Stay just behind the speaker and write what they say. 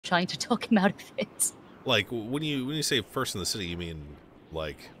trying to talk him out of it. Like, when you say first in the city, you mean,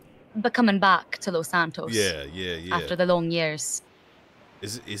 like... But coming back to Los Santos. Yeah. After the long years.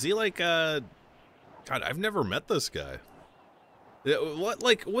 Is he like, God, I've never met this guy. What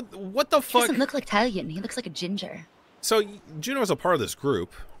the fuck? He doesn't look like Italian. He looks like a ginger. So, Juno's a part of this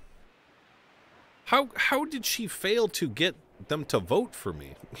group. How did she fail to get them to vote for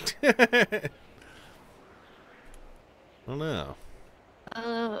me? I don't know.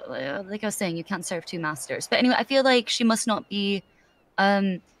 Like I was saying, you can't serve two masters. But anyway, I feel like she must not be,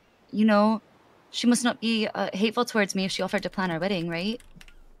 you know, she must not be hateful towards me if she offered to plan our wedding, right?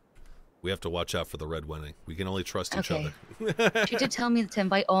 We have to watch out for the red wedding. We can only trust each other. She did tell me to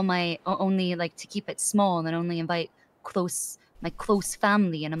invite all my, only like to keep it small and only invite my close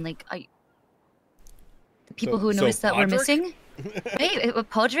family. And I'm like, the people who noticed that we're missing? Hey,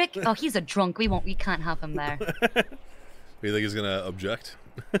 Podrick? Oh, he's a drunk. We can't have him there. You think he's gonna object?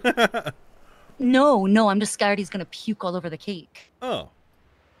 No, I'm just scared he's gonna puke all over the cake. Oh.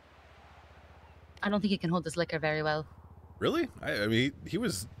 I don't think he can hold his liquor very well. Really? I mean, he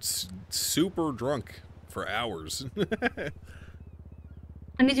was super drunk for hours.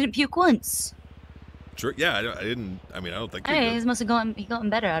 And he didn't puke once. Sure, yeah, I didn't. I mean, I don't think. Hey, he must have gotten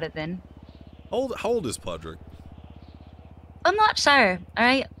better at it then. How old is Podrick? I'm not sure. All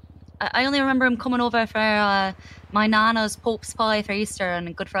right, I only remember him coming over for my nana's Pope's pie for Easter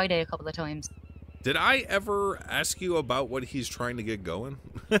and Good Friday a couple of times. Did I ever ask you about what he's trying to get going?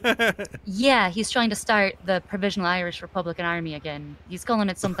 Yeah, he's trying to start the Provisional Irish Republican Army again. He's calling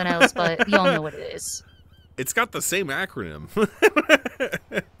it something else, but we all know what it is. It's got the same acronym.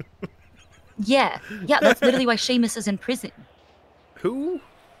 Yeah, that's literally why Seamus is in prison. Who?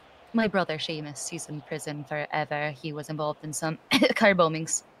 My brother Seamus. He's in prison forever. He was involved in some car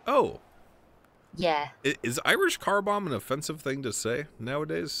bombings. Oh. Yeah. Is Irish car bomb an offensive thing to say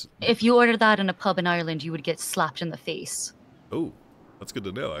nowadays? If you ordered that in a pub in Ireland, you would get slapped in the face. Oh, that's good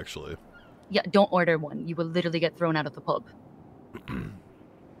to know, actually. Yeah, don't order one. You will literally get thrown out of the pub. I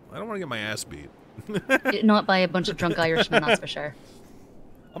don't want to get my ass beat. Not by a bunch of drunk Irishmen, that's for sure.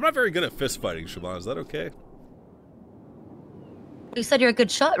 I'm not very good at fist fighting, Siobhan. Is that okay? You said you're a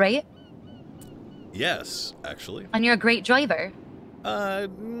good shot, right? Yes, actually. And you're a great driver. I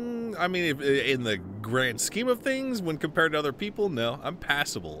mean, in the grand scheme of things, when compared to other people, no. I'm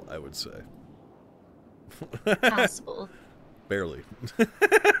passable, I would say. Passable. Barely.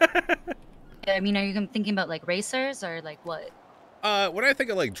 I mean, are you thinking about, like, racers or, like, what? When I think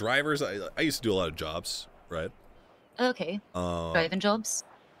of, like, drivers, I used to do a lot of jobs, Okay. Driving jobs?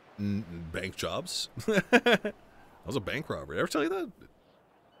 Bank jobs. I was a bank robber. Did I ever tell you that?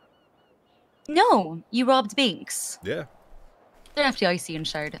 No, you robbed banks. Yeah. They're FDIC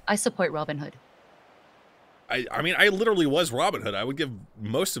insured. I support Robin Hood. I mean, I literally was Robin Hood. I would give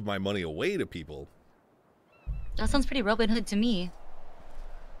most of my money away to people. That sounds pretty Robin Hood to me.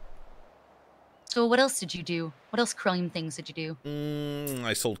 So what else did you do? What else crime things did you do?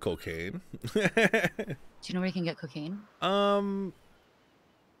 I sold cocaine. Do you know where you can get cocaine?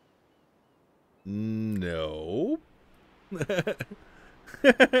 No.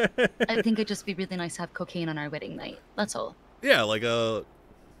 I think it'd just be really nice to have cocaine on our wedding night. That's all. Yeah, like a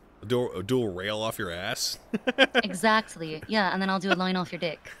dual rail off your ass. Exactly. Yeah, and then I'll do a line off your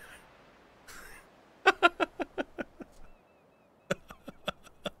dick.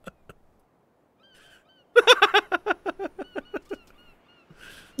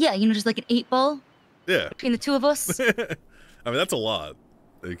 Yeah, you know, just like an 8-ball. Yeah. Between the two of us. I mean, that's a lot.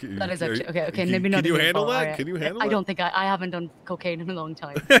 That is actually okay. Maybe not. Can you handle that? Right? Can you handle that? I don't think I haven't done cocaine in a long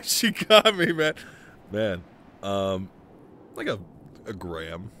time. She got me, man. Like a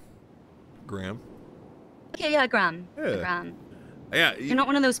gram. Okay, yeah, a gram. Yeah. A gram. Yeah. You're not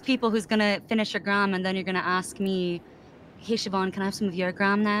one of those people who's gonna finish your gram and then you're gonna ask me, "Hey, Siobhan, can I have some of your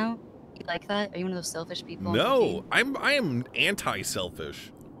gram now?" You like that? Are you one of those selfish people? No, I am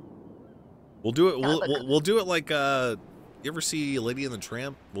anti-selfish. We'll do it. We'll do it like you ever see Lady and the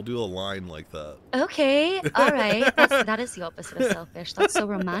Tramp? We'll do a line like that. Okay, all right. That is the opposite of selfish. That's so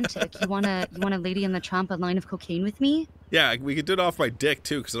romantic. You want a Lady and the Tramp a line of cocaine with me? Yeah, we could do it off my dick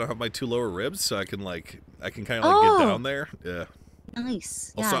too, because I don't have my 2 lower ribs, so I can kind of like get down there. Yeah.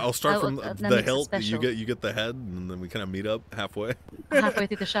 Nice. I'll start from the hilt. You get the head, and then we kind of meet up halfway. Halfway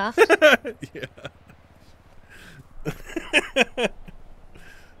through the shaft. Yeah.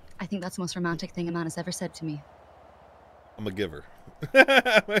 I think that's the most romantic thing a man has ever said to me. I'm a giver.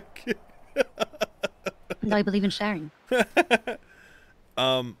 And I believe in sharing.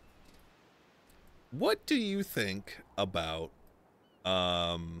 What do you think about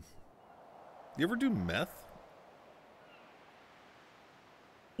you ever do meth?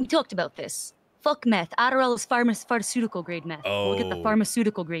 We talked about this. Fuck meth. Adderall is pharmaceutical grade meth. Oh. We'll get the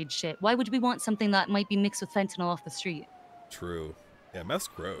pharmaceutical grade shit. Why would we want something that might be mixed with fentanyl off the street? True. Yeah, meth's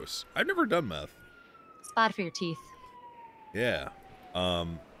gross. I've never done meth. It's bad for your teeth. Yeah.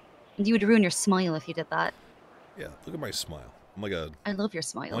 You would ruin your smile if you did that. Yeah, look at my smile. I'm like a... I love your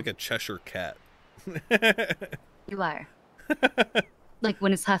smile. I'm like a Cheshire cat. You are. Like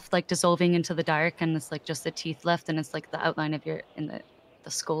when it's half like dissolving into the dark and it's like just the teeth left and it's like the outline of your in the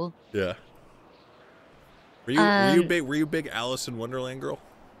skull. Yeah. Were you big Alice in Wonderland girl?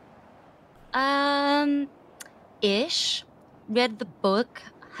 Ish. Read the book,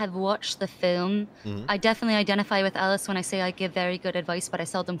 have watched the film. Mm-hmm. I definitely identify with Alice when I say I give very good advice, but I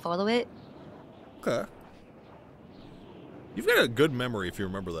seldom follow it. Okay. You've got a good memory if you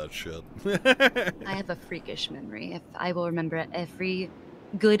remember that shit. I have a freakish memory. If I will remember every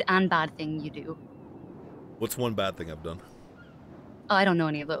good and bad thing you do. What's one bad thing I've done? Oh, I don't know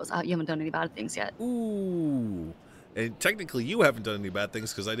any of those. You haven't done any bad things yet. Ooh. And technically you haven't done any bad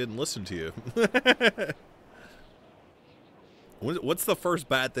things because I didn't listen to you. What's the first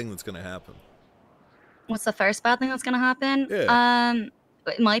bad thing that's going to happen? What's the first bad thing that's going to happen? Yeah.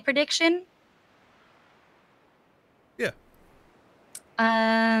 My prediction? Yeah.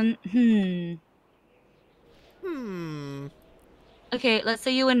 Okay, let's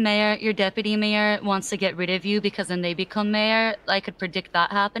say you and mayor, your deputy mayor wants to get rid of you because then they become mayor. I could predict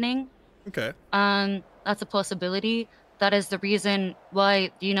that happening. Okay. That's a possibility. That is the reason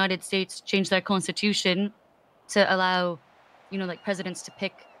why the United States changed their constitution to allow, you know, like presidents to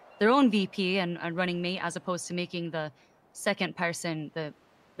pick their own VP and running mate as opposed to making the second person the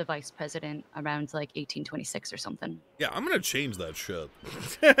vice president around like 1826 or something. Yeah, I'm gonna change that shit.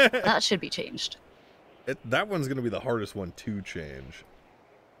 That should be changed. That one's gonna be the hardest one to change.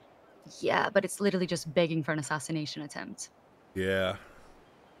 Yeah, but it's literally just begging for an assassination attempt. Yeah.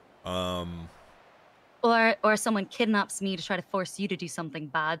 Or someone kidnaps me to try to force you to do something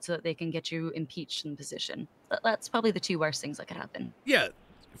bad so that they can get you impeached in the position. That's probably the two worst things that could happen. Yeah,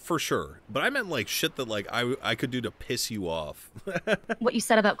 for sure. But I meant like shit that like I could do to piss you off. What you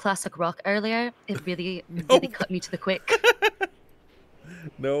said about classic rock earlier, it really cut me to the quick.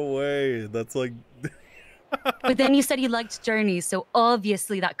 No way. That's like... But then you said you liked Journey, so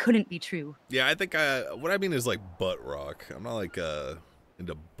obviously that couldn't be true. Yeah, I think what I mean is like butt rock. I'm not like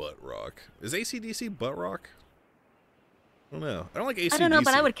into butt rock. Is AC/DC butt rock? I don't know. I don't like AC/DC. I don't know,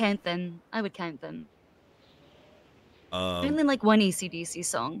 but I would count them. I would count them. I only like one AC/DC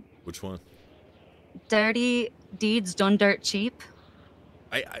song. Which one? Dirty Deeds Done Dirt Cheap.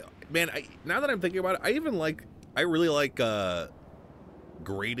 Man, now that I'm thinking about it, I really like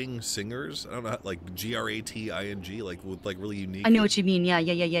grating singers. I don't know, like grating, like with like really unique. I know what you mean. Yeah.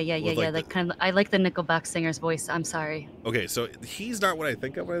 Like kind of. I like the Nickelback singer's voice. I'm sorry. Okay, so he's not what I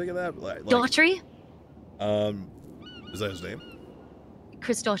think of when I think of that. Like, Daughtry. Is that his name?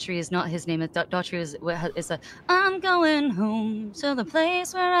 Chris Daughtry is not his name. Daughtry is a I'm going home to the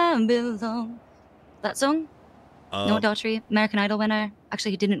place where I belong. That song? No, Daughtry, American Idol winner.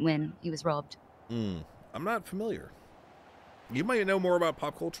 Actually, he didn't win. He was robbed. I'm not familiar. You might know more about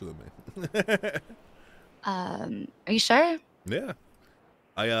pop culture than me. Are you sure? Yeah.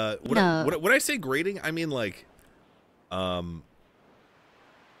 When I say grating, I mean like,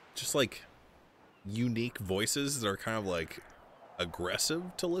 just like unique voices that are kind of like aggressive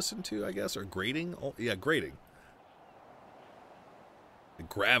to listen to, I guess, or grating. Oh, yeah, grating.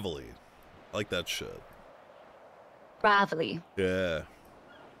 Gravelly. I like that shit. Gravelly. Yeah.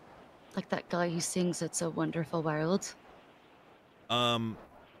 Like that guy who sings "It's a Wonderful World." A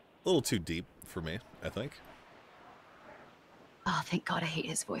little too deep for me, I think. Oh, thank God, I hate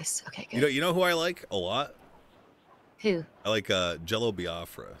his voice. Okay, good. You know who I like a lot? Who? I like Jello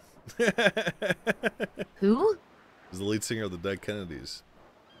Biafra. Who? He's the lead singer of the Dead Kennedys.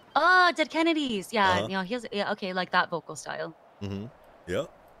 Oh, Dead Kennedys. Yeah, okay, like that vocal style. Yep.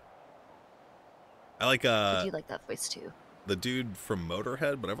 I like I do like that voice too. The dude from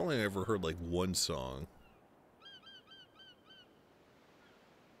Motorhead, but I've only ever heard like one song.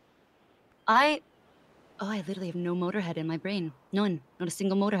 I literally have no Motorhead in my brain. None. Not a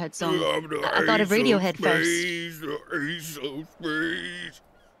single Motorhead song. I thought of Radiohead first.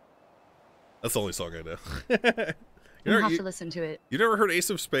 That's the only song I know. You have to listen to it. You never heard Ace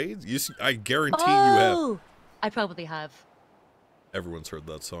of Spades? I guarantee you have. I probably have. Everyone's heard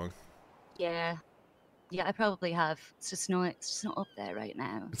that song. Yeah. Yeah, I probably have. It's just not up there right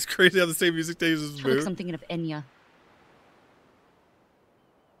now. It's crazy how the same music taste is moved. I'm thinking of Enya.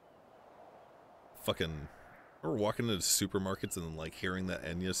 Fucking, remember walking into supermarkets and then like hearing that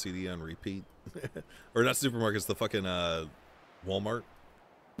Enya CD on repeat? Or not supermarkets, the fucking Walmart.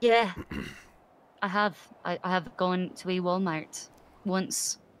 Yeah, I have. I have gone to a Walmart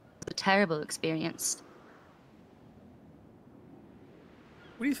once. It was a terrible experience.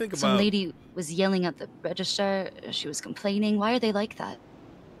 What do you think about... Some lady was yelling at the register. She was complaining. Why are they like that?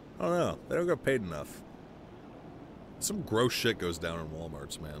 I don't know. They don't get paid enough. Some gross shit goes down in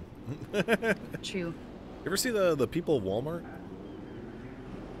Walmarts, man. True. You ever see the people of Walmart?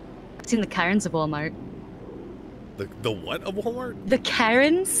 I've seen the Karens of Walmart. The what of Walmart? The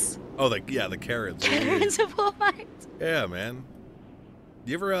Karens? Oh, the Karens. Karens of Walmart. Yeah, man.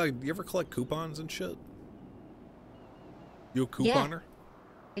 You ever collect coupons and shit? You a couponer? Yeah.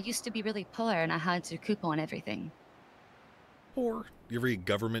 I used to be really poor and I had to coupon everything. Poor? You ever eat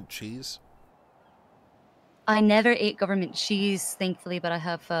government cheese? I never ate government cheese, thankfully, but I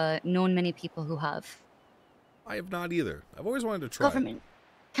have known many people who have. I have not either. I've always wanted to try. Government.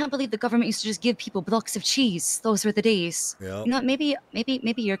 Can't believe the government used to just give people blocks of cheese. Those were the days. Yeah. You know, maybe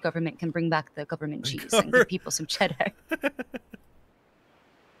your government can bring back the government cheese and give people some cheddar.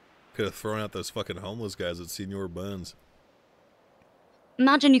 Could have thrown out those fucking homeless guys at Senior Buns.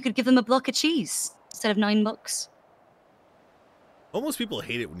 Imagine you could give them a block of cheese instead of $9. Homeless people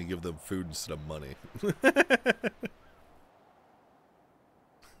hate it when you give them food instead of money.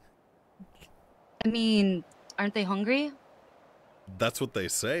 I mean, aren't they hungry? That's what they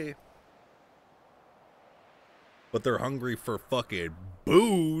say. But they're hungry for fucking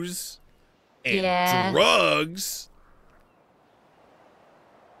booze and drugs.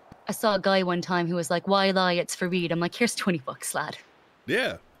 I saw a guy one time who was like, "Why lie? It's for weed." I'm like, "Here's $20, lad.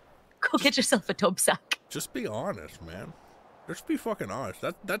 Yeah. Go get yourself a tub sack." Just be honest, man. Just be fucking honest.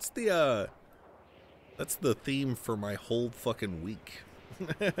 That's the theme for my whole fucking week.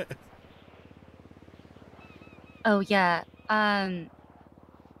 Oh yeah. I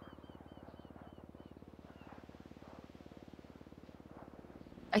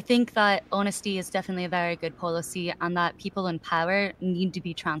think that honesty is definitely a very good policy and that people in power need to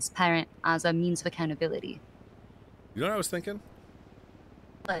be transparent as a means of accountability. You know what I was thinking?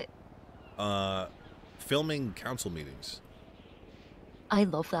 What? Filming council meetings. I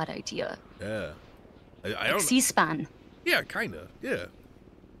love that idea. Yeah. I Like don't... C-SPAN. Yeah, kinda. Yeah.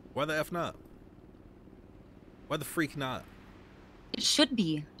 Why the F not? Why the freak not? It should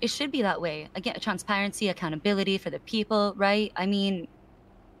be. It should be that way. Again, transparency, accountability for the people, right? I mean,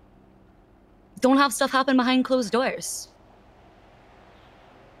 don't have stuff happen behind closed doors.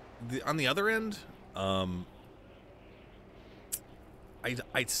 On the other end, I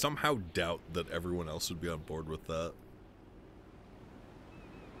somehow doubt that everyone else would be on board with that.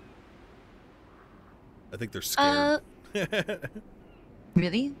 I think they're scared.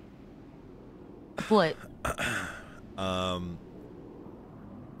 Really? What?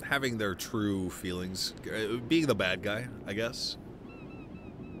 Having their true feelings, being the bad guy, I guess.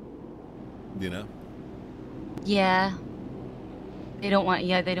 You know? Yeah. They don't want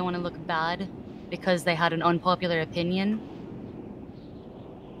to look bad because they had an unpopular opinion.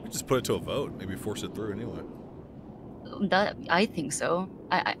 We just put it to a vote, maybe force it through anyway. I think so.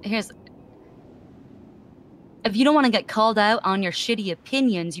 If you don't want to get called out on your shitty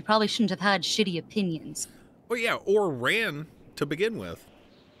opinions, you probably shouldn't have had shitty opinions. Well, yeah, or ran to begin with.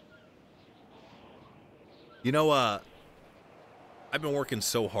 You know, I've been working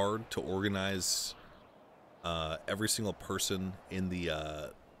so hard to organize every single person in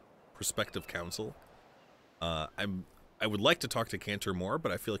the prospective council. I would like to talk to Cantor more,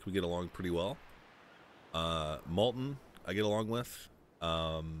 but I feel like we get along pretty well. Malton, I get along with.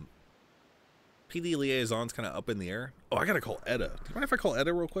 PD liaison's kind of up in the air. Oh, I gotta call Edda. Do you mind if I call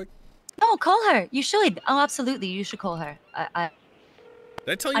Edda real quick? No, call her. You should. Oh, absolutely. You should call her. Did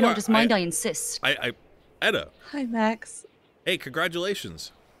I tell you? I don't just mind. I insist. Edda. Hi, Max. Hey,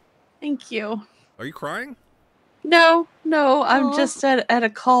 congratulations. Thank you. Are you crying? No, I'm just at a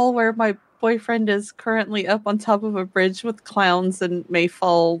call where my boyfriend is currently up on top of a bridge with clowns and may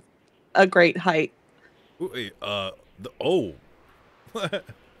fall a great height. Wait,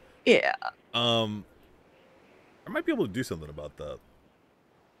 Yeah. I might be able to do something about that.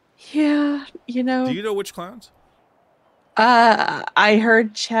 Yeah, you know. Do you know which clowns? I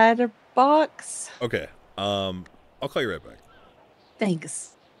heard Chatterbox. Okay. I'll call you right back.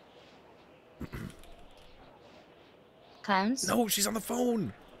 Thanks. Clowns? No, she's on the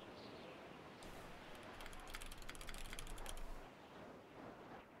phone.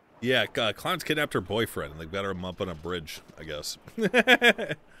 Yeah, clowns kidnapped her boyfriend and they got her up on a bridge, I guess.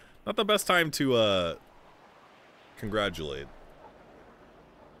 Not the best time to congratulate.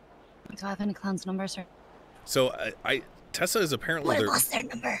 Do I have any clowns' numbers? Or... So Tessa is apparently lost their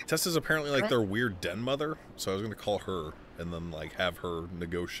number. Tessa's apparently like their weird den mother. So I was gonna call her and then like have her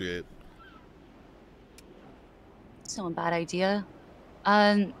negotiate. It's not a bad idea.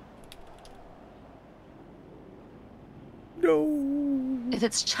 No. If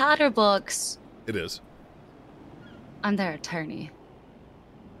it's Chatterbox, It is. I'm their attorney.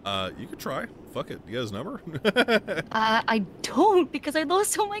 You could try. Fuck it. You got his number? I don't, because I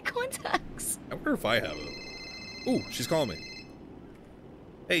lost all my contacts. I wonder if I have it. Ooh, she's calling me.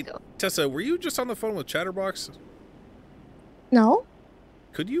 Hey, Tessa, were you just on the phone with Chatterbox? No.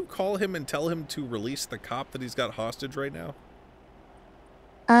 Could you call him and tell him to release the cop that he's got hostage right now?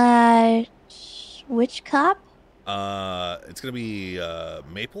 Which cop? It's gonna be,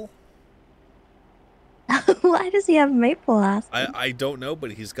 Maple? Why does he have maple ass? I don't know,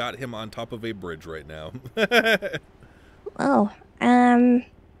 but he's got him on top of a bridge right now. Oh,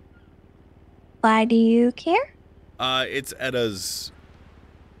 why do you care? It's Edda's,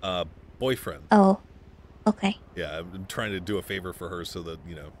 boyfriend. Oh, okay. Yeah, I'm trying to do a favor for her so that,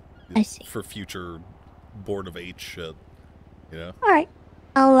 you know, I see. for future Board of 8 shit, you know? All right,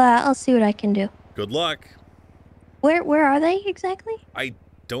 I'll see what I can do. Good luck. Where are they exactly? I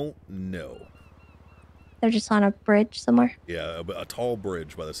don't know. They're just on a bridge somewhere. Yeah, a tall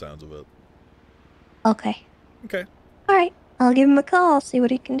bridge by the sounds of it. Okay. Okay. All right, I'll give him a call. See what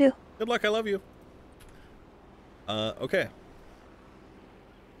he can do. Good luck. I love you. Okay.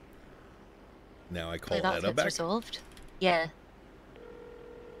 Now I call Edda back. Resolved. Yeah.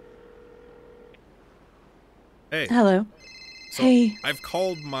 Hey. Hello. So Hey. I've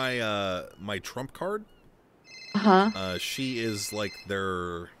called my my trump card. Uh-huh. She is like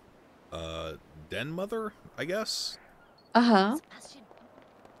their den mother, I guess. Uh-huh.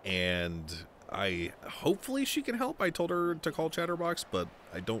 And hopefully she can help. I told her to call Chatterbox, but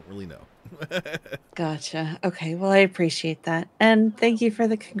I don't really know. Gotcha. Okay, well I appreciate that. And thank you for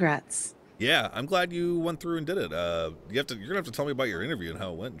the congrats. Yeah, I'm glad you went through and did it. You're gonna have to tell me about your interview and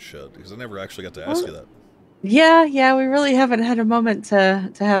how it went and shit, because I never actually got to ask you that. Yeah, we really haven't had a moment to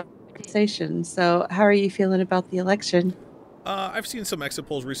have a conversation. So how are you feeling about the election? I've seen some exit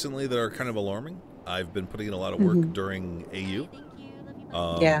polls recently that are kind of alarming. I've been putting in a lot of work during AU.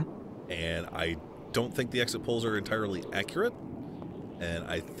 Yeah. And I don't think the exit polls are entirely accurate. And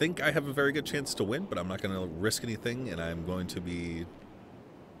I think I have a very good chance to win, but I'm not going to risk anything, and I'm going to be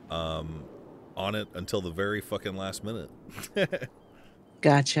on it until the very fucking last minute.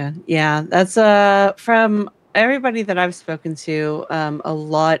 Gotcha. Yeah, that's from everybody that I've spoken to, a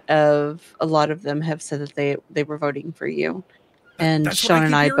lot of them have said that they were voting for you. And Sean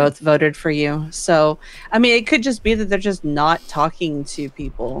and I both voted for you. So, I mean, it could just be that they're just not talking to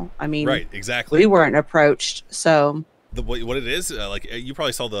people. I mean, right, exactly. We weren't approached, so what it is, like you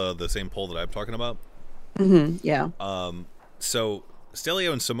probably saw the same poll that I'm talking about. Yeah. So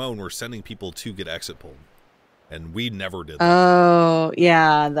Stelio and Simone were sending people to get exit polled, and we never did that. Oh,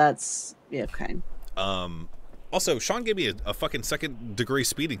 yeah, that's okay. Also, Sean gave me a fucking second-degree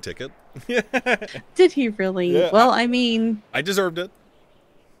speeding ticket. Did he really? Yeah. Well, I mean, I deserved it.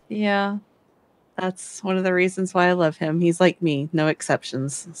 Yeah, that's one of the reasons why I love him. He's like me, no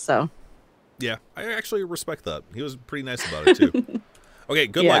exceptions. So, yeah, I actually respect that. He was pretty nice about it too. Okay,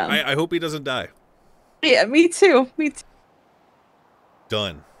 good luck. I hope he doesn't die. Yeah, me too. Me too.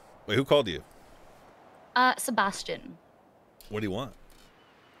 Done. Wait, who called you? Sebastian. What do you want?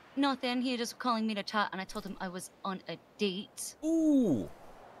 Nothing. He was just calling me to chat, and I told him I was on a date. Ooh.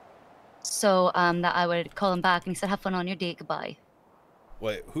 So, that I would call him back, and he said, "Have fun on your date. Goodbye."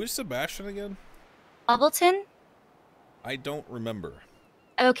 Wait, who's Sebastian again? Bubbleton? I don't remember.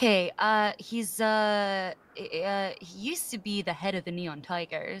 Okay, he's he used to be the head of the Neon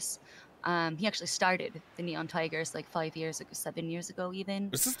Tigers. He actually started the Neon Tigers like 5 years ago, 7 years ago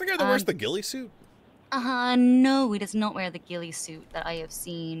even. Is this the guy that wears the ghillie suit? No, he does not wear the ghillie suit that I have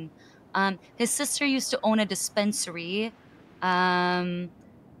seen. His sister used to own a dispensary. That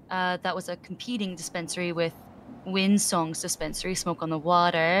was a competing dispensary with Windsong's dispensary, Smoke on the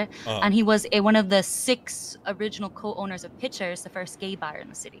Water. And he was one of the 6 original co-owners of Pitchers, the first gay bar in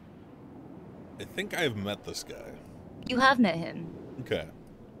the city. I think I've met this guy. You have met him. Okay.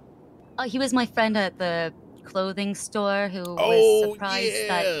 He was my friend at the clothing store who was surprised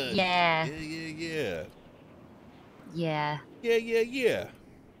that Yeah.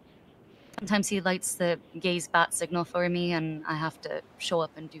 Sometimes he lights the gays bat signal for me, and I have to show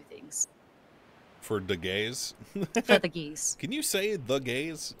up and do things. For the gays? For the gays. Can you say the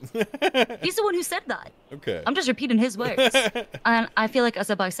gays? He's the one who said that. Okay. I'm just repeating his words. And I feel like as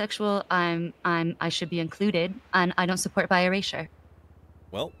a bisexual, I should be included, and I don't support bi erasure.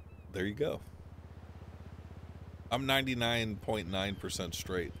 Well, there you go. I'm 99.9%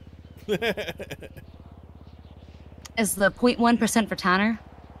 straight. Is the 0.1% for Tanner?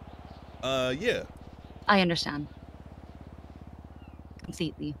 Yeah. I understand.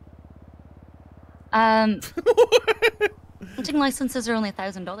 Completely. Hunting licenses are only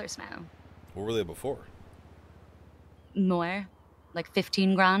 $1,000 now. What were they before? More. Like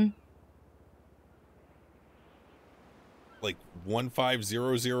 15 grand. Like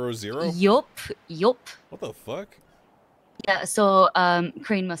 15000? Yup. What the fuck? Yeah, so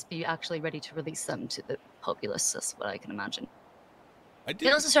Crane must be actually ready to release them to the populace, that's what I can imagine.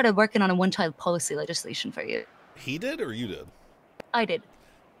 They also started working on a one-child policy legislation for you. He did or you did? I did.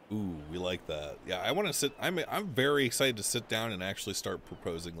 Ooh, we like that. Yeah, I want to sit. I'm very excited to sit down and actually start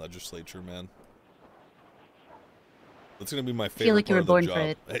proposing legislature, man. That's gonna be my favorite. I feel like you were born for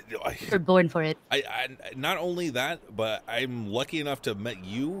it. You're born for it. I not only that, but I'm lucky enough to have met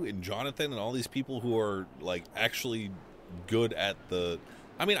you and Jonathan and all these people who are like actually good at the.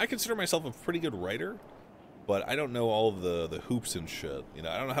 I mean, I consider myself a pretty good writer, but I don't know all of the hoops and shit. You know,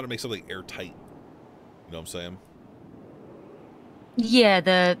 I don't know how to make something airtight. You know what I'm saying? Yeah,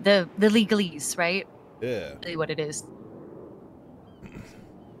 the legalese, right? Yeah. Really what it is.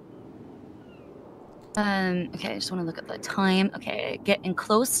 Okay, I just want to look at the time. Okay, getting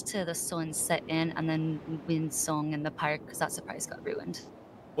close to the sun setting and then wind song in the park because that surprise got ruined.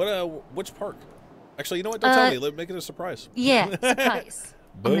 Which park? Actually, you know what? Don't tell me. Let make it a surprise. Yeah, surprise.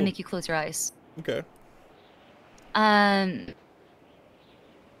 I'm gonna make you close your eyes. Okay. I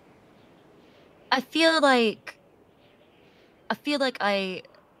feel like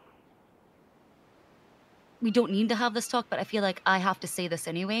we don't need to have this talk, but I feel like I have to say this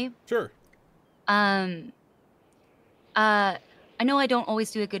anyway. Sure. I know I don't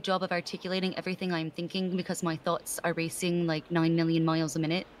always do a good job of articulating everything I'm thinking because my thoughts are racing like 9 million miles a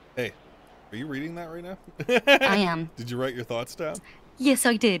minute. Hey, are you reading that right now? I am. Did you write your thoughts down? Yes,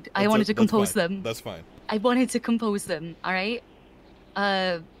 I did. I wanted to compose them. That's fine. I wanted to compose them, all right?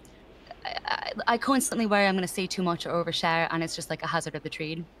 I constantly worry I'm going to say too much or overshare, and it's just like a hazard of the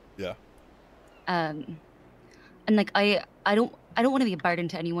trade. Yeah. And like I don't want to be a burden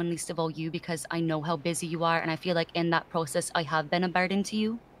to anyone, least of all you, because I know how busy you are, and I feel like in that process I have been a burden to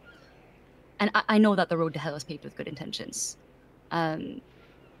you. And I know that the road to hell is paved with good intentions. And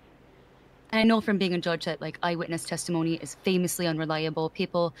I know from being a judge that like eyewitness testimony is famously unreliable.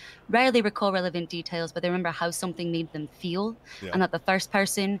 People rarely recall relevant details, but they remember how something made them feel, and that the first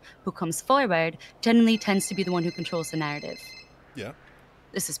person who comes forward generally tends to be the one who controls the narrative. Yeah.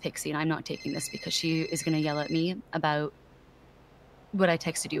 This is Pixie, and I'm not taking this because she is going to yell at me about what I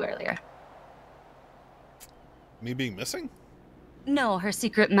texted you earlier. Me being missing? No, her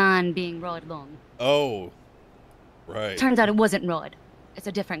secret man being Rod Long. Oh, right. Turns out it wasn't Rod. It's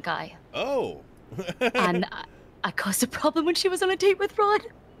a different guy. Oh. And I caused a problem when she was on a date with Rod.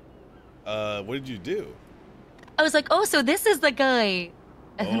 What did you do? I was like, oh, so this is the guy.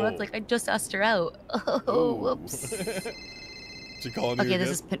 And then Rod's like, I just asked her out. Oh, whoops. She calling you okay,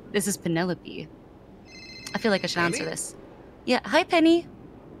 again? this is Penelope. I feel like I should answer this. Yeah, hi, Penny.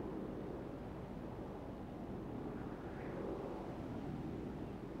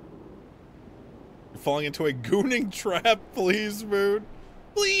 You're falling into a gooning trap, please, Moon.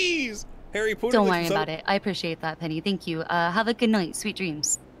 Please! Harry Potter. Don't worry about it. I appreciate that, Penny. Thank you. Have a good night. Sweet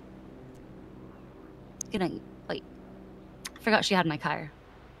dreams. Good night. Wait. I forgot she had my car.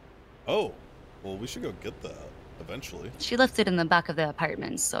 Oh. Well, we should go get that eventually. She left it in the back of the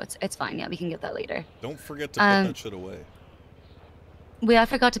apartment, so it's fine. Yeah, we can get that later. Don't forget to put that shit away. Wait, I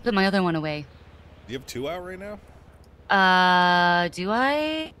forgot to put my other one away. Do you have 2 out right now? Do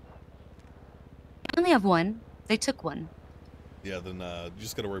I? I only have one. They took one. Yeah, then you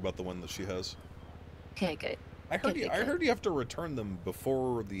just gotta worry about the one that she has. Okay, good. I heard you have to return them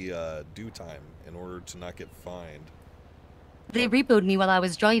before the due time in order to not get fined. They repoed me while I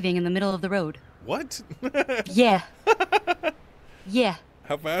was driving in the middle of the road. What? Yeah. Yeah.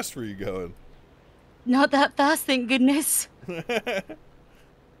 How fast were you going? Not that fast, thank goodness.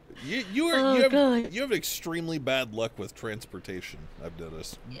 You have extremely bad luck with transportation, I've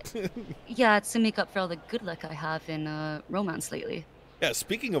noticed. Yeah, it's to make up for all the good luck I have in romance lately. Yeah,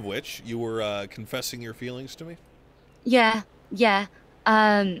 speaking of which, you were confessing your feelings to me? Yeah.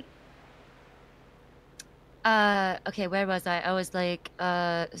 Okay, where was I? I was like,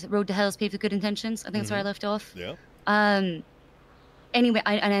 road to hell is paved with good intentions. I think that's where I left off. Yeah. Anyway,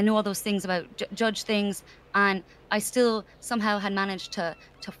 I know all those things about judge things, and I still somehow had managed to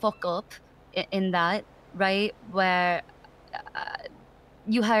fuck up in that, right? Where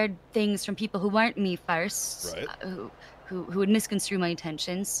you heard things from people who weren't me first, right? Who would misconstrue my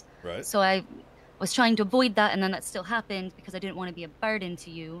intentions. Right. So I was trying to avoid that, and then that still happened because I didn't want to be a burden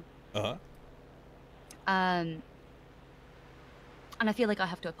to you. Uh-huh. And I feel like I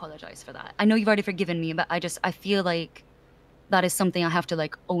have to apologize for that. I know you've already forgiven me, but I feel like that is something I have to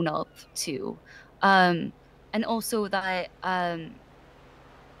like own up to. And also that I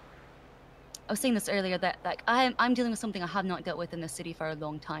was saying this earlier that like I'm dealing with something I have not dealt with in the city for a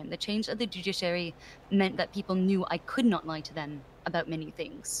long time. The change of the judiciary meant that people knew I could not lie to them about many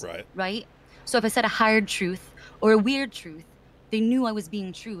things. Right. Right? So if I said a hard truth or a weird truth, they knew I was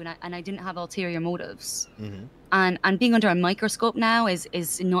being true and I didn't have ulterior motives. Mm-hmm. And being under a microscope now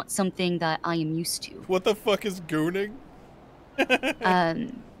is not something that I am used to. What the fuck is gooning?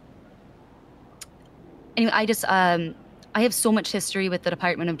 Anyway, I have so much history with the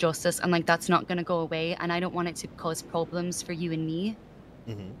Department of Justice, and like that's not gonna go away, and I don't want it to cause problems for you and me.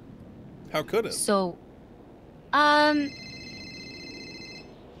 Mm-hmm. How could it? So,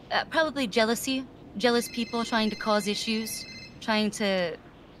 probably jealousy, jealous people trying to cause issues, trying to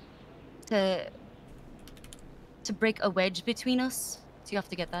break a wedge between us. So you have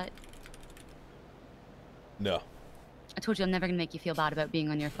to get that. No. I told you I'm never gonna make you feel bad about being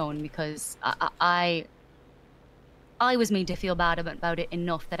on your phone because I was made to feel bad about it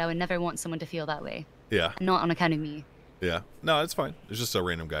enough that I would never want someone to feel that way. Yeah. Not on account of me. Yeah. No, it's fine. It's just a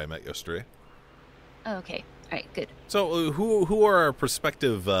random guy I met yesterday. Oh, okay. All right. Good. So, who are our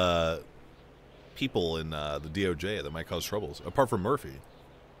prospective people in the DOJ that might cause troubles apart from Murphy?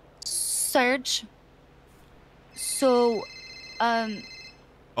 Sarge. So,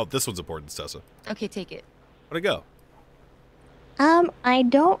 Oh, this one's important, Tessa. okay, take it. Where'd it go? I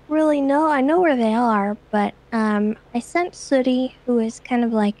don't really know. I know where they are, but I sent Sooty, who is kind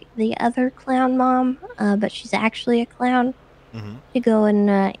of like the other clown mom, but she's actually a clown, Mm-hmm. to go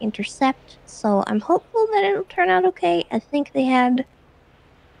and intercept. So I'm hopeful that it'll turn out okay. I think they had.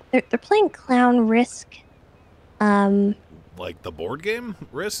 They're playing Clown Risk. Like the board game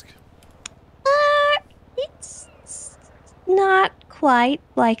Risk? It's not quite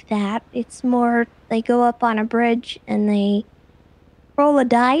like that. It's more they go up on a bridge and they roll a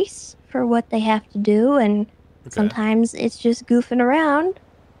dice for what they have to do, and sometimes it's just goofing around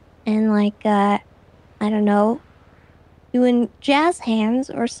and like I don't know, doing jazz hands,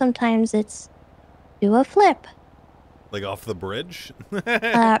 or sometimes it's do a flip. Like off the bridge?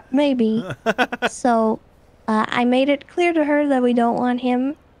 Maybe. So I made it clear to her that we don't want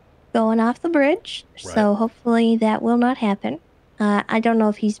him going off the bridge. Right. So hopefully that will not happen. I don't know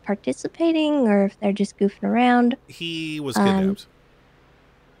if he's participating or if they're just goofing around. He was kidnapped.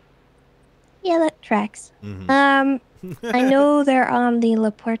 Yeah, that tracks. Mm-hmm. I know they're on the La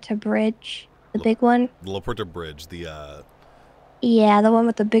Puerta Bridge, the big one. The La Puerta Bridge, the Yeah, the one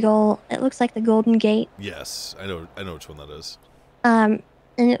with the big old. It looks like the Golden Gate. yes, I know which one that is. And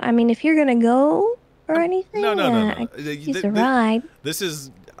I mean, if you're gonna go or anything, No. It's a ride. This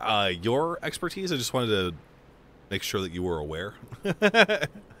is your expertise. I just wanted to make sure that you were aware.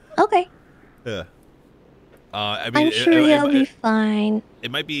 Okay. Yeah. I mean, I'm sure he'll be fine.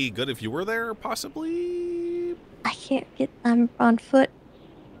 It might be good if you were there, possibly. I can't get. I'm on foot.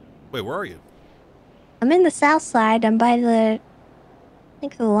 Wait, where are you? I'm in the south side. I'm by the. I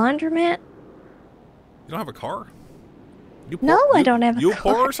think the laundromat. You don't have a car? No, I don't have a You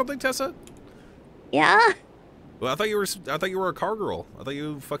car. poor or something, Tessa? Yeah. Well, I thought you were a car girl. I thought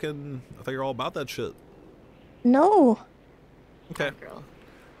you were all about that shit. No. Okay. Girl.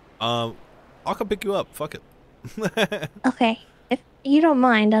 I'll come pick you up. Fuck it. Okay. If you don't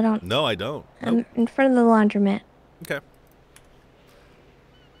mind, I don't. No, I don't. I'm Nope. in front of the laundromat. Okay.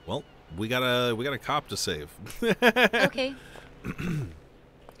 Well, we got a cop to save. Okay.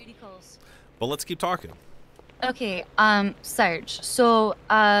 Duty calls. But let's keep talking. Okay, Sarge. So,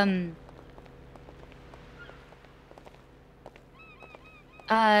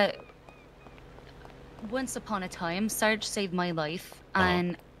 once upon a time, Sarge saved my life,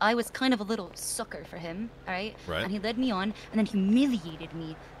 and I was kind of a little sucker for him, alright? Right. And he led me on, and then humiliated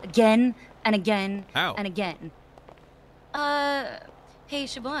me again and again How? and again. Hey,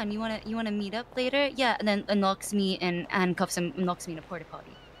 Siobhan, you wanna meet up later? Yeah, and then locks me in handcuffs and locks me in a porta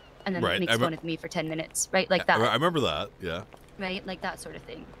potty. And then Right, makes fun of me for 10 minutes, right? Like that. I remember that. Yeah. Right? Like that sort of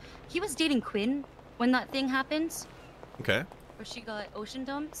thing. He was dating Quinn when that thing happened, Okay. where she got ocean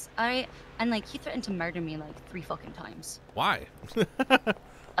dumps, alright? And like he threatened to murder me like 3 fucking times. Why?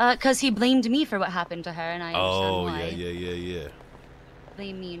 Cause he blamed me for what happened to her, and I understand Oh, why. yeah.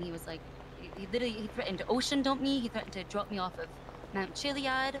 Blamed me, and he was like, he literally threatened to ocean dump me. He threatened to drop me off of Mount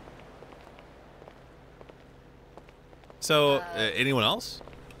Chiliad. So, anyone else?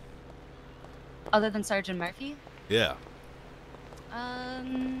 Other than Sergeant Murphy. Yeah. I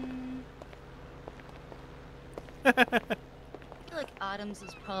feel like Adams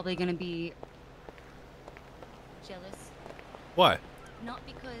is probably gonna be jealous. Why? not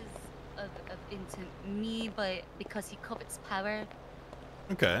because of into me, but because he covets power.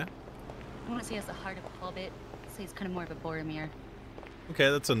 Okay. I want to say he has the heart of a hobbit. I'd say he's kind of more of a Boromir. Okay,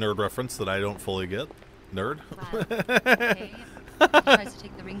 that's a nerd reference that I don't fully get. Nerd. Wow. Okay. He tries to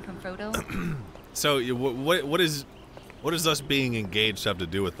take the ring from Frodo. So what does us being engaged have to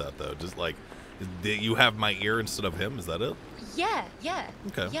do with that, though? Just like, you have my ear instead of him? Is that it? Yeah, yeah.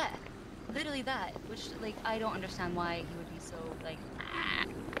 Okay. Yeah. Literally that. Which, like, I don't understand why he would be so, like,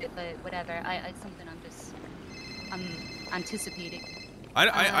 but whatever. It's something I'm anticipating.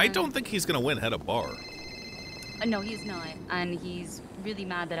 I don't think he's gonna win head of bar. No, he's not, and he's really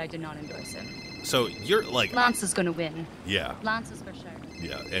mad that I did not endorse him. So you're like, Lance is gonna win. Yeah. Lance is for sure.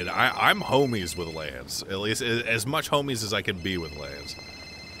 Yeah, and I'm homies with Lance. At least as much homies as I can be with Lance.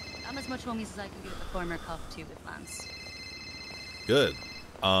 I'm as much homies as I can be with the former cop too with Lance. Good.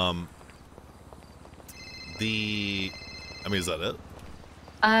 I mean, is that it?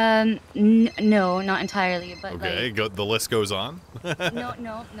 No, not entirely, but okay, like, the list goes on. no.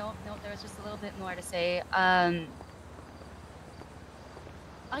 There was just a little bit more to say.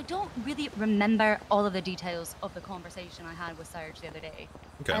 I don't really remember all of the details of the conversation I had with Sarge the other day.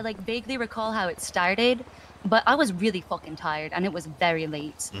 Okay. I like vaguely recall how it started, but I was really fucking tired and it was very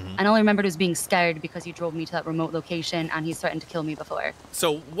late. Mm-hmm. And all I remembered was being scared because he drove me to that remote location and he's threatened to kill me before.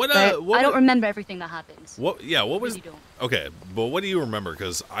 So what? I don't remember everything that happened. What? Yeah. What was? Really don't. Okay, but what do you remember?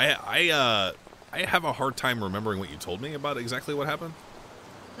 Because I have a hard time remembering what you told me about exactly what happened.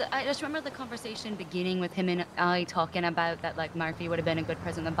 I just remember the conversation beginning with him and I talking about that, like, Murphy would have been a good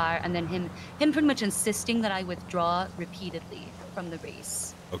president of the bar, and then him pretty much insisting that I withdraw repeatedly from the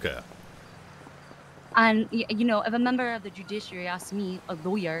race. Okay. And, you know, if a member of the judiciary asks me, a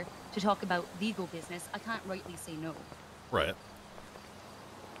lawyer, to talk about legal business, I can't rightly say no. Right.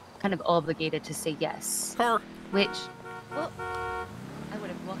 Kind of obligated to say yes. Car. Which, well, I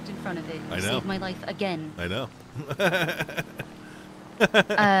would have walked in front of it and I know. saved my life again. I know.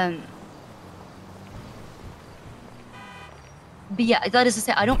 But yeah, that is to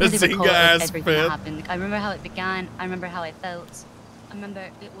say, I don't really recall like, everything fit. that happened. Like, I remember how it began. I remember how I felt. I remember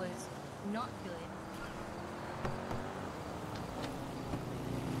it was not good.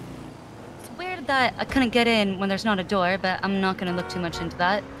 It's weird that I couldn't get in when there's not a door, but I'm not going to look too much into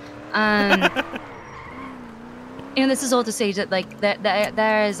that. You know, this is all to say that, like,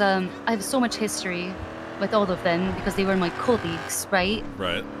 there's I have so much history with all of them because they were my colleagues, right?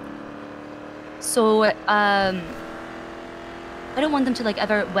 Right. So, I don't want them to, like,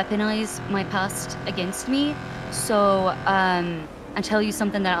 ever weaponize my past against me. So, and tell you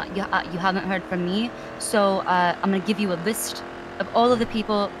something that you haven't heard from me. So, I'm gonna give you a list of all of the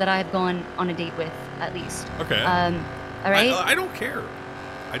people that I have gone on a date with, at least. Okay. All right? I don't care.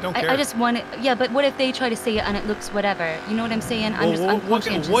 I don't care. I just want it. Yeah, but what if they try to say it and it looks whatever? You know what I'm saying? I'm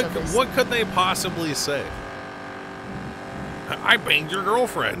conscientious of this. What could they possibly say? I banged your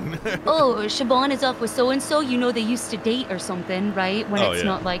girlfriend. Oh, Siobhan is off with so-and-so. You know they used to date or something, right? When it's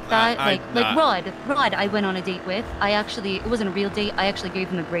not like that. Rod, I went on a date with. It wasn't a real date. I actually gave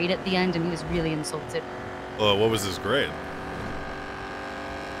him a grade at the end and he was really insulted. Well, what was his grade?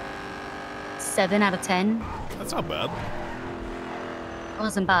 7 out of 10. That's not bad. It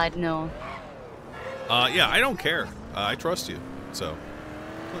wasn't bad, no. Yeah, I don't care. I trust you, so.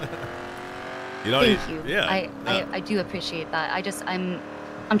 You know, Thank you. Yeah. I do appreciate that.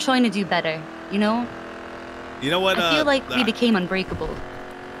 I'm trying to do better, you know? You know what? I feel like we became unbreakable.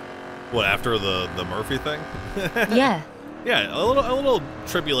 What, after the Murphy thing? Yeah. Yeah, a little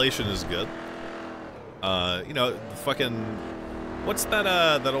tribulation is good. You know, fucking, what's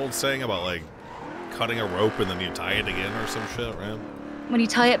that old saying about, like, cutting a rope and then you tie it again or some shit, right? When you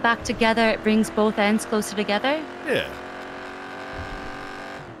tie it back together, it brings both ends closer together? Yeah.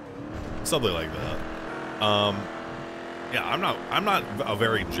 Something like that. Yeah, I'm not a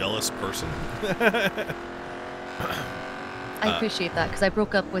very jealous person. I appreciate that, because I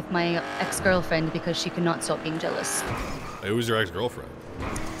broke up with my ex-girlfriend because she could not stop being jealous. Who was your ex-girlfriend?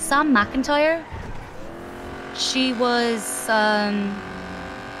 Sam McIntyre. She was,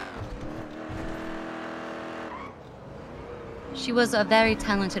 she was a very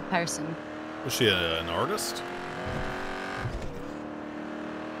talented person. Was she an artist?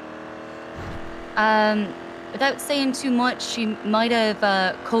 Without saying too much, she might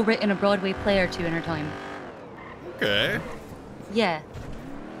have co-written a Broadway play or two in her time. Okay. Yeah.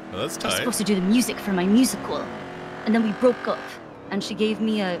 Well, that's I was tight. supposed to do the music for my musical, and then we broke up, and she gave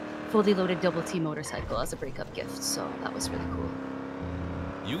me a fully loaded double T motorcycle as a breakup gift, so that was really cool.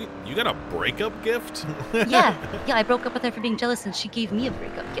 You got a breakup gift? Yeah, I broke up with her for being jealous, and she gave me a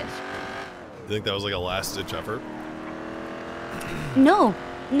breakup gift. You think that was like a last-ditch effort? No,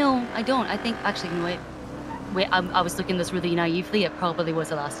 I don't. I think actually, no, wait. I was looking this really naively. It probably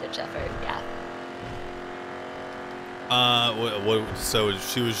was a last-ditch effort. Yeah. So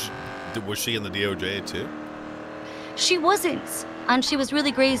was she in the DOJ too? She wasn't, and she was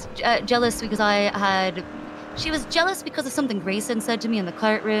really jealous because she was jealous because of something Grayson said to me in the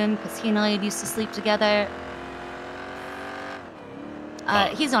cart room, because he and I used to sleep together.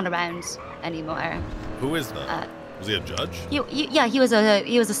 He's not around anymore. Who is that? Was he a judge? Yeah, he was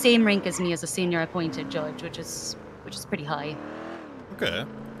a same rank as me as a senior appointed judge, which is pretty high. Okay.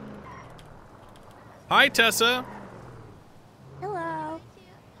 Hi, Tessa. Hello.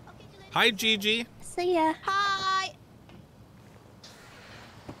 Hi, Gigi. See ya. Hi.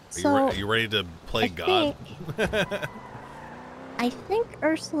 Are you ready to play God? I think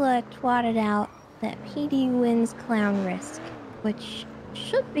Ursula twatted out that PD wins clown risk, which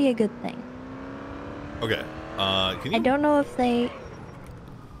should be a good thing. Okay. Can you, I don't know if they...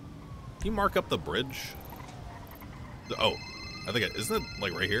 Can you mark up the bridge? Oh, I think isn't it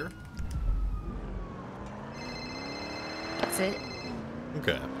like right here? That's it.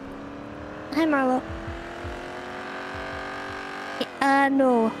 Okay. Hi, Marlo.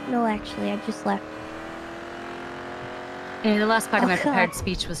 No, actually, I just left. The last part of my God. prepared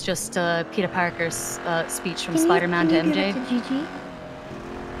speech was just Peter Parker's speech from Can Spider-Man to you MJ. give it to Gigi?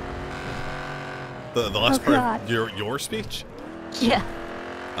 The last Oh, part God. of your speech? Yeah.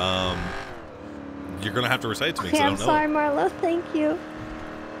 You're gonna have to recite it to me Okay, because I I'm don't sorry, know. Marlo. Thank you.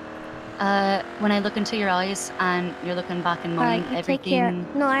 When I look into your eyes and you're looking back in All right, mine, you take care.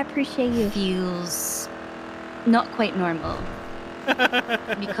 everything No, I appreciate you. feels not quite normal.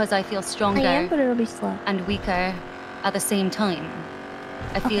 Because I feel I stronger am, but it'll be slow. and weaker at the same time.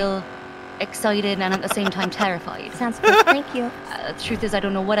 I feel excited and at the same time terrified. Sounds good. Thank you. The truth is, I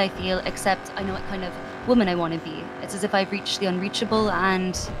don't know what I feel, except I know what kind of woman I want to be. It's as if I've reached the unreachable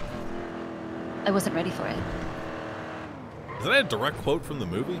and I wasn't ready for it. Is that a direct quote from the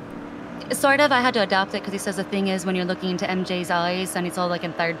movie? Sort of. I had to adapt it because he says the thing is when you're looking into MJ's eyes and it's all like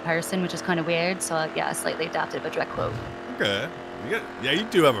in third person, which is kind of weird. So yeah, I slightly adapted, but direct quote. Okay. Yeah, you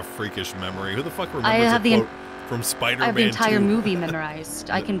do have a freakish memory. Who the fuck remembers have a the quote from Spider-Man I have the entire 2? movie memorized.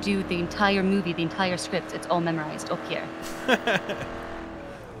 I can do the entire movie, the entire script. It's all memorized up here.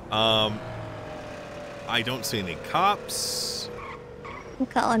 I don't see any cops. I'm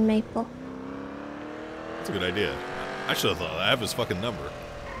calling Maple. That's a good idea. I should have thought I have his fucking number.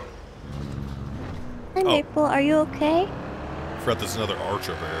 Hi, Maple. Are you okay? Forgot there's another arch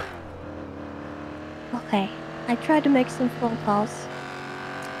over here. Okay. I tried to make some phone calls.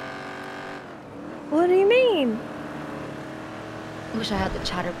 What do you mean? I wish I had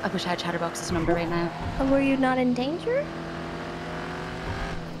Chatterbox's number right now. Were you not in danger?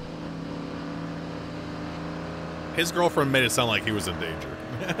 His girlfriend made it sound like he was in danger.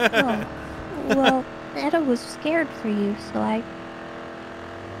 Oh. Well, Etta was scared for you, so I...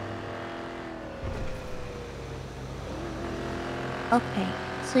 Okay.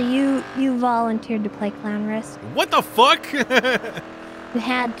 So you volunteered to play Clown Risk? What the fuck? You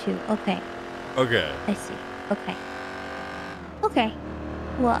had to. Okay. Okay. I see. Okay. Okay.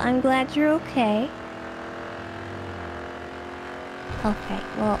 Well, I'm glad you're okay. Okay.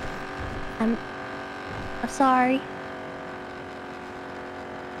 Well, I'm sorry.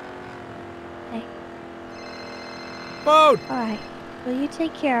 Okay. Phone! Alright. Well, you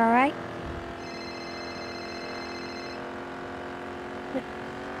take care, alright?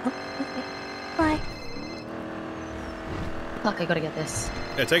 Oh, okay. Bye. Fuck, I gotta get this.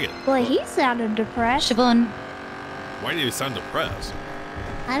 Yeah, take it. Boy, he sounded depressed. Siobhan. Why do you sound depressed?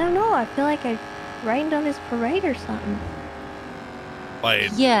 I don't know. I feel like I rained on his parade or something.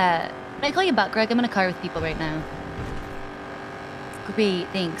 Like, Yeah. Can I call you back, Greg? I'm in a car with people right now. Great,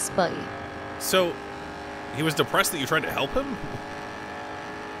 thanks, bye. so he was depressed that you tried to help him?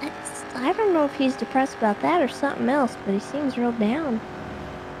 I don't know if he's depressed about that or something else, but he seems real down.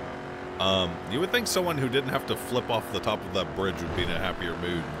 You would think someone who didn't have to flip off the top of that bridge would be in a happier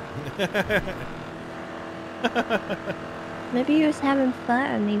mood. Maybe he was having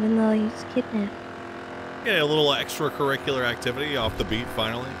fun, even though he was kidnapped. Yeah, a little extracurricular activity off the beat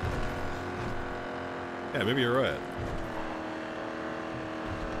finally. Yeah, maybe you're right.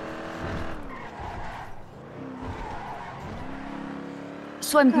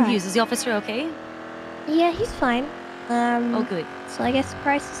 So I'm Alright. confused. Is the officer okay? Yeah, he's fine. Oh, good. So I guess the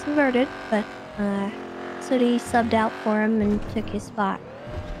price is inverted, but, Sooty subbed out for him and took his spot.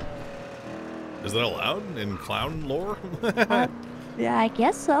 Is that allowed in clown lore? Yeah, I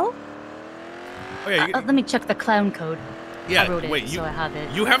guess so. Oh, yeah, Let me check the clown code. Yeah, I wrote wait, it, so I have it.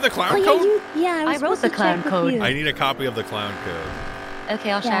 You have the clown Oh, code? yeah, I wrote the clown code. I need a copy of the clown code.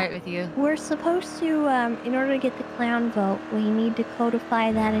 Okay, I'll share it with you. We're supposed to, in order to get the clown vote, we need to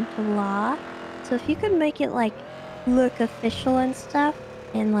codify that into law. So if you could make it, like, look official and stuff,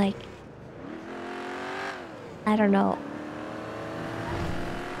 and, like, I don't know,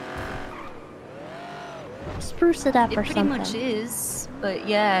 spruce it up or something. It pretty much is, but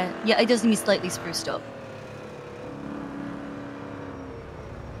yeah, it does need to be slightly spruced up.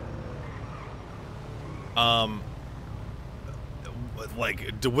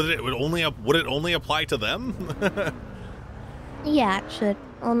 Like, would it only apply to them? Yeah, it should.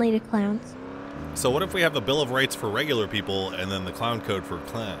 Only to clowns. So what if we have the Bill of Rights for regular people and then the clown code for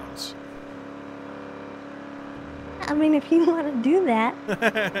clowns? I mean, if you want to do that.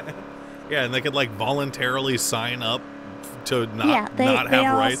 Yeah, and they could, like, voluntarily sign up to not have they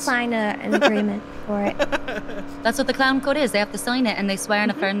all rights. Sign an agreement for it. That's what the clown code is. They have to sign it, and they swear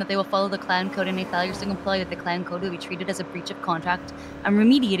and affirm that they will follow the clown code, and any failures to comply with the clown code will be treated as a breach of contract and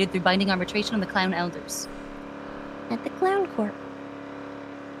remediated through binding arbitration on the clown elders. At the clown court.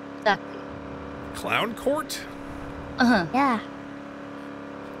 Exactly. Clown court? Uh-huh. Yeah.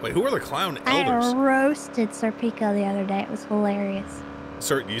 Wait, who are the clown elders? I roasted Sir Pico the other day. It was hilarious.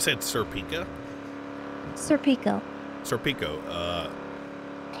 Sir, you said Sir Pika? Sir Pico. Sir Pico,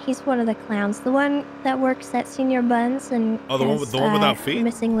 He's one of the clowns. The one that works at Senior Buns and oh, the one without feet?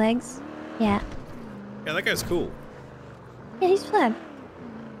 Missing legs. Yeah. Yeah, that guy's cool. Yeah, he's fun.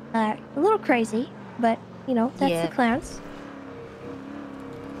 A little crazy, but, you know, that's the clowns.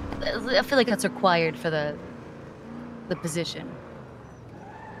 I feel like that's required for the position.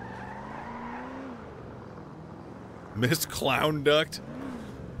 Miss Clown Duct.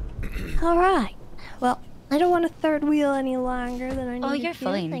 All right. Well, I don't want a third wheel any longer than I need. Oh, you're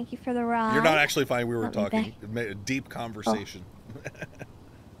fine. Thank you for the ride. You're not actually fine. We were I'll be talking. It made a deep conversation.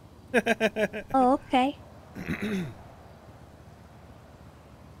 Oh, okay.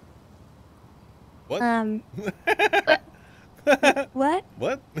 What? What?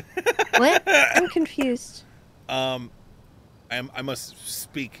 What? What? I'm confused. I must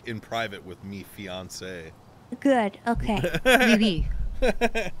speak in private with me fiance. Good. Okay. Maybe.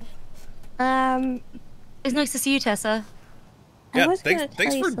 It's nice to see you, Tessa. Yeah, I was gonna thanks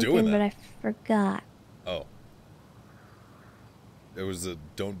tell you for something, doing that. but I forgot. Oh. There was a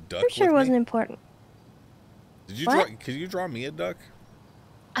don't duck. I'm sure it with wasn't me? important. Did you What? draw? Could you draw me a duck?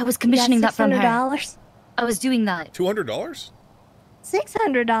 I was commissioning that from her. $600. I was doing that. $200?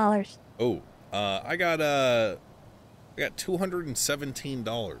 $600. Oh, I got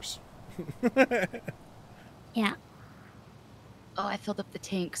 $217. Yeah. Oh, I filled up the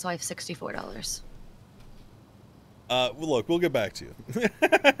tank, so I have $64. Well, look, we'll get back to you.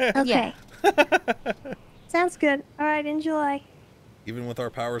 Okay. Sounds good. All right, enjoy. Even with our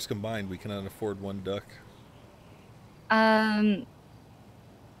powers combined, we cannot afford one duck. Am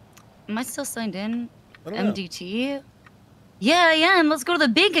I still signed in? I don't know. MDT? Yeah, I am. Let's go to the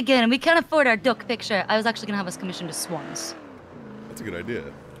bank again. We can't afford our duck picture. I was actually gonna have us commissioned as swans. That's a good idea.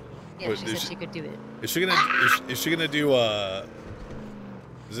 Yeah, But she said she could do it. Is she gonna? Is she gonna do?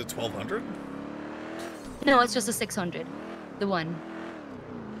 Is it 1,200? No, it's just a 600. The one.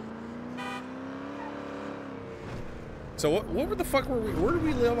 So what the fuck were we? Where did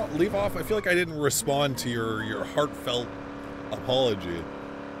we leave off? I feel like I didn't respond to your heartfelt apology.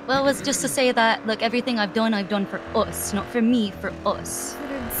 Well, it was just to say that, look, everything I've done for us, not for me, for us.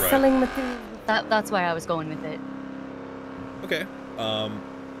 Right. Selling material. That's where I was going with it. Okay.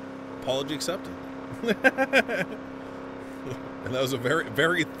 Apology accepted. And that was a very,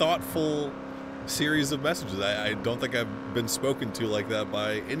 very thoughtful series of messages. I don't think I've been spoken to like that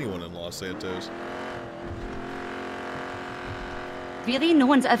by anyone in Los Santos. Really? No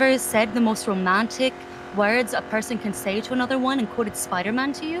one's ever said the most romantic words a person can say to another one and quoted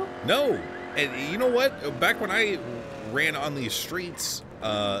Spider-Man to you? No. And you know what? Back when I ran on these streets,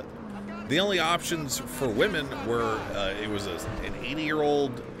 the only options for women were it was an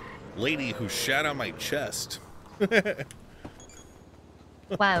 80-year-old lady who shat on my chest.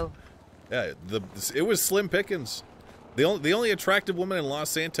 Wow. Yeah, it was slim pickings. The only attractive woman in Los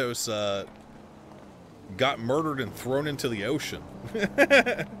Santos got murdered and thrown into the ocean.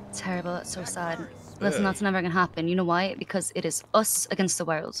 Terrible. That's so sad. Listen, that's never gonna happen. You know why? Because it is us against the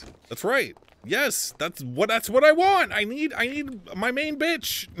world. That's right. Yes, that's what I want. I need my main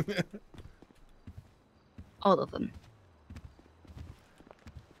bitch. All of them.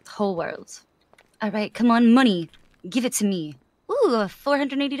 The whole world. All right, come on, money. Give it to me. Ooh,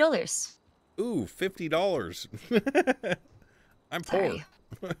 $480. Ooh, $50. I'm poor.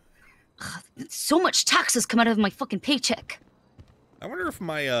 So much taxes come out of my fucking paycheck. I wonder if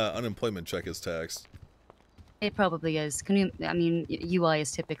my unemployment check is taxed. It probably is. Can you? I mean, UI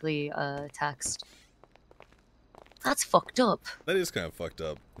is typically taxed. That's fucked up. That is kind of fucked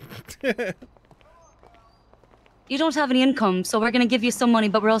up. You don't have any income, so we're gonna give you some money,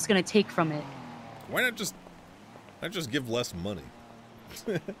 but we're also gonna take from it. Why not just give less money?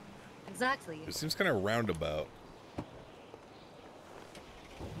 Exactly. It seems kind of roundabout.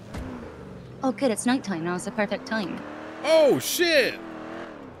 Oh, good. It's nighttime now. It's the perfect time. Oh shit!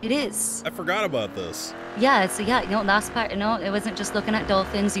 It is. I forgot about this. Yeah. It's yeah. You know, last part. No, it wasn't just looking at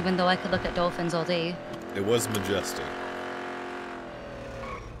dolphins, even though I could look at dolphins all day. It was majestic.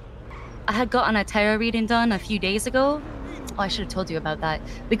 I had gotten a tarot reading done a few days ago. Oh, I should have told you about that.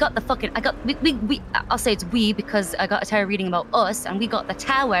 We got the fucking. I'll say it's we because I got a tarot reading about us, and we got the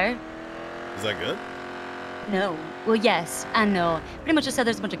tower. Is that good? No. Well, yes and no. Pretty much just said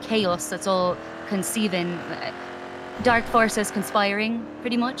there's a bunch of chaos that's all conceiving. Dark forces conspiring,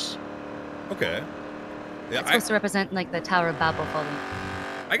 pretty much. Okay. Yeah, It's supposed to represent, like, the Tower of Babel falling.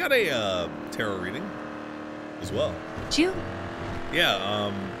 I got a tarot reading as well. Did you?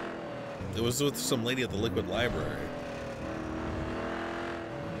 Yeah, it was with some lady at the Liquid Library.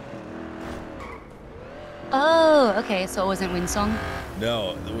 Oh, okay. So it wasn't Windsong?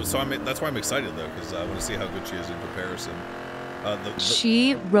 No, it was, that's why I'm excited, though, because I want to see how good she is in comparison.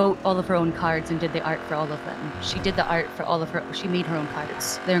 She wrote all of her own cards and did the art for all of them. She did the art for all of her. She made her own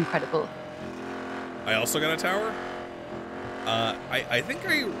cards. They're incredible. I also got a tower. I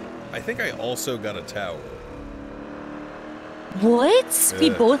think I also got a tower. What? Yeah.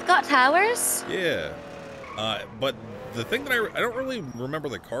 We both got towers? Yeah. But the thing that I don't really remember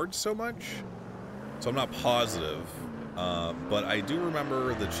the cards so much, so I'm not positive. But I do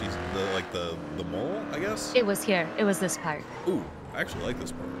remember that she's the moral, I guess. It was here. It was this part. Ooh, I actually like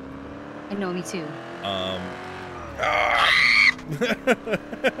this part. I know, me too. Ah!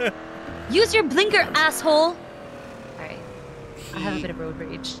 Use your blinker, asshole! Alright. I have a bit of road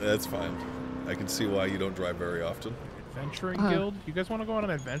rage. That's fine. I can see why you don't drive very often. Adventuring Guild? You guys want to go on an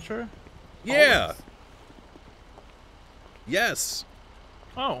adventure? Yeah! Yes!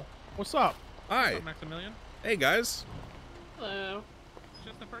 Oh, what's up? Hi. What's up, Maximilian? Hey, guys. Hello. It's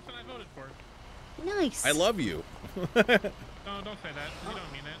just the person I voted for. Nice. I love you. No, don't say that. You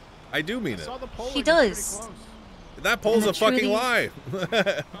don't mean it. I do mean I it. saw the poll. He does. That poll's a fucking lie.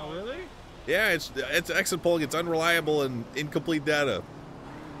 Oh, really? Yeah, it's exit polling. It's unreliable and incomplete data.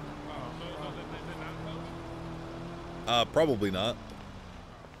 Oh, so did not vote? Probably not.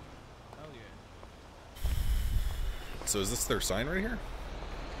 Hell yeah. So is this their sign right here?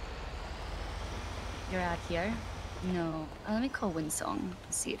 You're out here? No. Let me call Windsong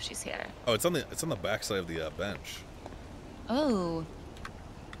to see if she's here. Oh, it's on the back side of the bench. Oh.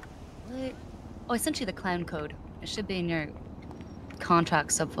 What? Oh, I sent you the clown code. It should be in your contract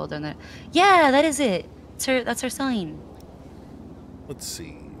subfolder in there. Yeah, that is it. That's her sign. Let's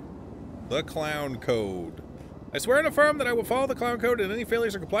see. The clown code. I swear and affirm that I will follow the clown code, and any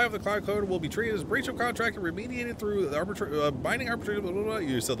failures to comply with the clown code will be treated as breach of contract and remediated through the binding arbitration. Blah, blah, blah.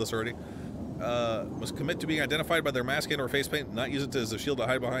 You said this already. Must commit to being identified by their mask and or face paint, not use it as a shield to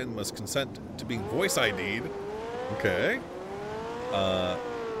hide behind, must consent to being voice ID'd. Okay.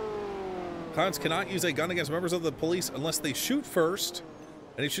 Clowns cannot use a gun against members of the police unless they shoot first.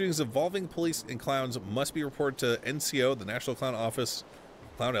 Any shootings involving police and clowns must be reported to NCO, the National Clown Office,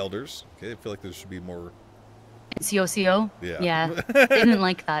 Clown Elders. Okay, I feel like there should be more. NCOCO? Yeah. Yeah. They didn't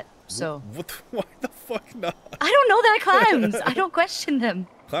like that, so. Why the fuck not? I don't know they're clowns. I don't question them.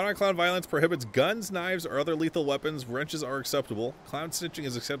 Clown on clown violence prohibits guns, knives, or other lethal weapons. Wrenches are acceptable. Clown snitching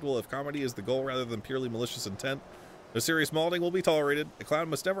is acceptable if comedy is the goal rather than purely malicious intent. No serious mauling will be tolerated. A clown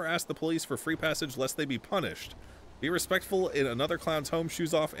must never ask the police for free passage lest they be punished. Be respectful in another clown's home,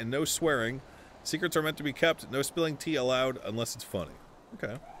 shoes off, and no swearing. Secrets are meant to be kept. No spilling tea allowed unless it's funny.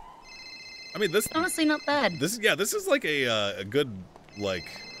 Okay. I mean, this Honestly, not bad. This is like a good like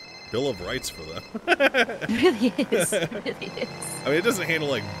Bill of Rights for them. It really is. It really is. I mean, it doesn't handle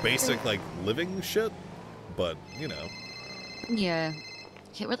like basic like living shit, but you know. Yeah.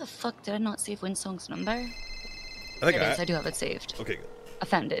 Okay, where the fuck did I not save Windsong's number? I think There it is. I do have it saved. Okay, good. I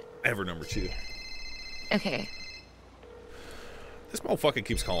found it. I have her number 2. Okay. This motherfucker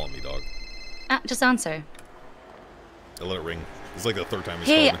keeps calling me, dog. Just answer. I let it ring. It's like the 3rd time he's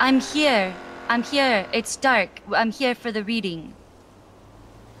Hey, called me. I'm here. I'm here. It's dark. I'm here for the reading.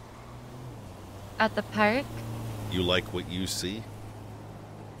 At the park? You like what you see?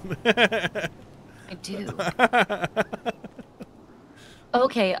 I do.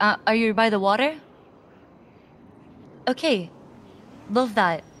 Okay, are you by the water? Okay. Love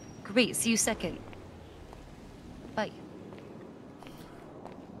that. Great. See you second. Bye.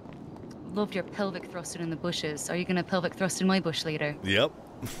 Loved your pelvic thrusting in the bushes. Are you gonna pelvic thrust in my bush later? Yep.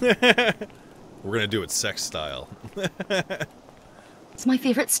 We're gonna do it sex style. It's my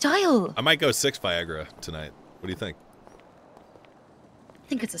favorite style. I might go 6 Viagra tonight. What do you think? I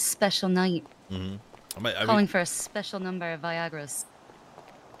think it's a special night. Mm-hmm. Calling for a special number of Viagras.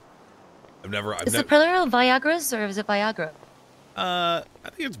 Is it plural Viagras or is it Viagra? I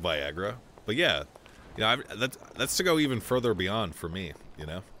think it's Viagra, but yeah, you know, that's to go even further beyond for me. You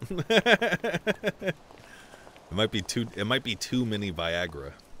know, it might be too many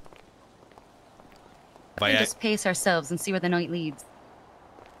Viagra. We just pace ourselves and see where the night leads.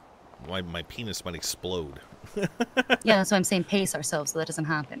 My penis might explode. Yeah, that's why I'm saying pace ourselves so that doesn't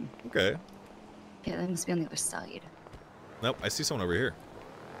happen. Okay. Yeah, that must be on the other side. Nope, I see someone over here.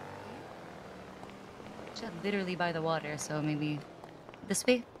 Literally by the water, so maybe this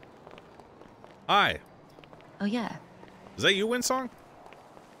way? Hi. Oh, yeah. Is that you, Winsong?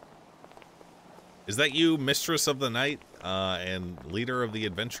 Is that you, Mistress of the Night, and leader of the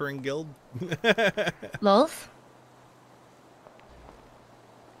Adventuring Guild? Lolth?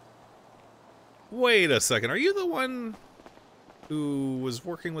 Wait a second, are you the one who was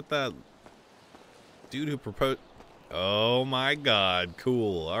working with that dude who proposed? Oh my god,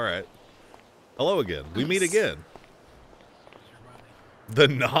 cool, alright. Hello again. We meet again. The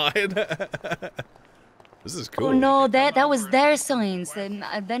nod? This is cool. Oh no, that was their signs. The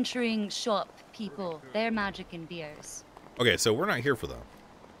adventuring shop people. Their magic and beers. Okay, so we're not here for them.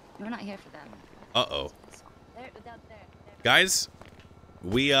 We're not here for them. Uh-oh. Guys,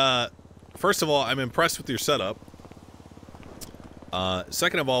 we, first of all, I'm impressed with your setup.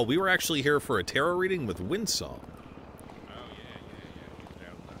 Second of all, we were actually here for a tarot reading with Windsong.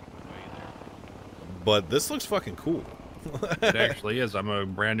 But this looks fucking cool. It actually is. I'm a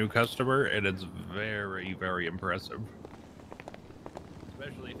brand new customer, and it's very, very impressive.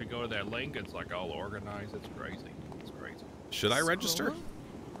 Especially if you go to that link, it's like all organized. It's crazy. It's crazy. Should I register?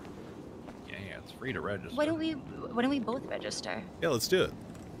 Yeah, it's free to register. Why don't we both register? Yeah, let's do it.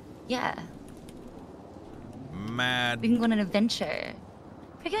 Yeah. Mad. We can go on an adventure.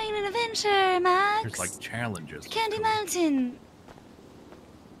 We're going on an adventure, Max. There's like challenges. Candy Mountain.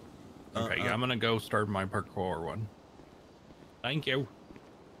 Okay, yeah, I'm gonna go start my parkour one. Thank you.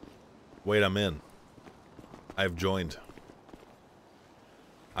 Wait, I'm in. I've joined.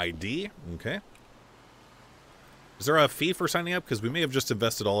 ID? Okay. Is there a fee for signing up? Because we may have just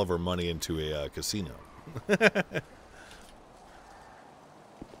invested all of our money into a casino.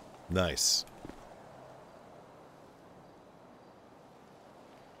 Nice.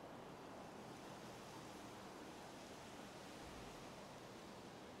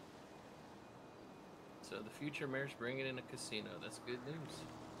 So the future mayor's bringing in a casino. That's good news.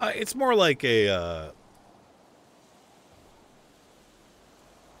 It's more like a,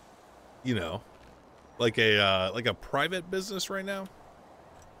 you know, like a private business right now.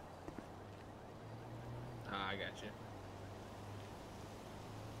 Ah, I got you.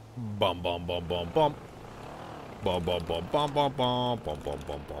 Bum bum bum bum bum. Bum bum bum bum bum bum bum bum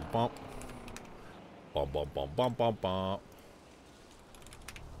bum bum bum. Bum bum bum bum bum bum.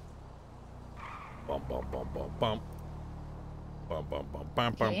 Bum bum bum bum bum. Bum bum bum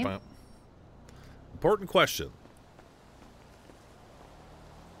bum bum bum. Important question.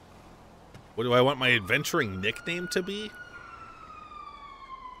 What do I want my adventuring nickname to be?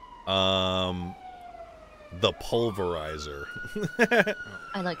 The Pulverizer.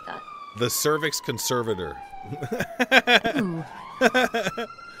 I like that. The Cervix Conservator. Ooh. I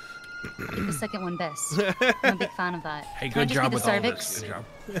think the second one best. I'm a big fan of that. Hey, Can I good just job be with the all cervix? this. Good job.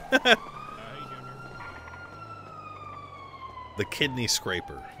 The Kidney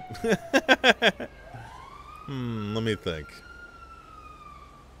Scraper. Let me think.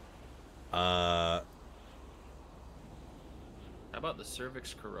 How about the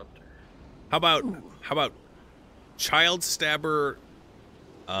cervix corruptor? How about Child Stabber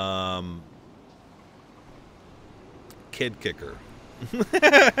Kid Kicker.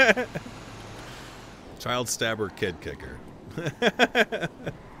 Child Stabber Kid Kicker.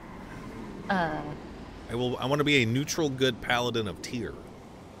 I want to be a neutral good paladin of Tyr.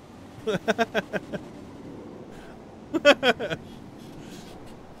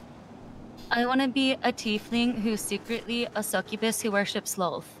 I want to be a tiefling who's secretly a succubus who worships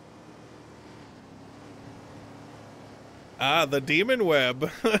Lolth. Ah, the demon web.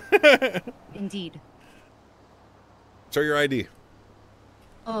 Indeed. Show your ID.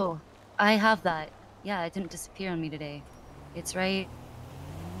 Oh, I have that. Yeah, it didn't disappear on me today. It's right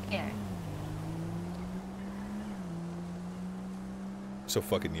here. So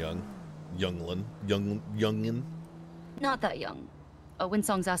fucking young. Youngin. Not that young.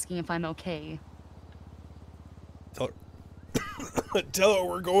 Winsong's asking if I'm okay. Tell her, tell her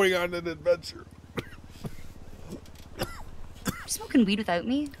we're going on an adventure. Are you smoking weed without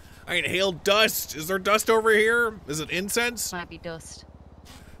me? I inhaled dust. Is there dust over here? Is it incense? Might be dust.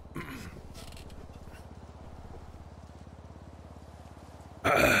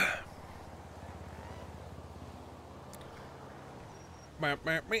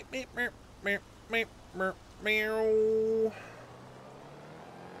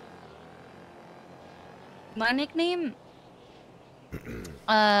 My nickname?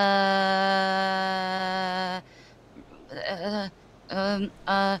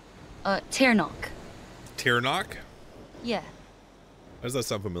 Tearknock. Tearknock? Yeah. How does that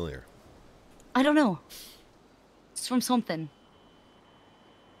sound familiar? I don't know. It's from something.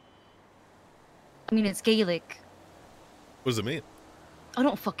 I mean, it's Gaelic. What does it mean? I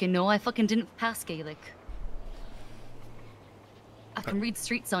don't fucking know. I fucking didn't pass Gaelic. I can read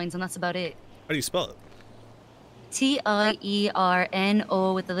street signs and that's about it. How do you spell it? Tierno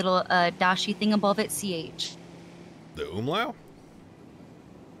with a little dashy thing above it, CH. The umlau?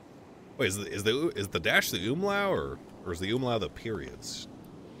 Wait, is the dash the umlau or is the umlau the periods?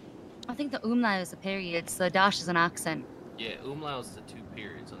 I think the umlau is the periods. The dash is an accent. Yeah, umlaut's the 2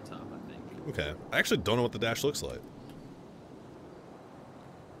 periods on top, I think. Okay. I actually don't know what the dash looks like.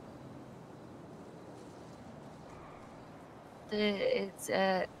 It's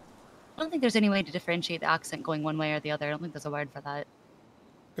I don't think there's any way to differentiate the accent going one way or the other. I don't think there's a word for that.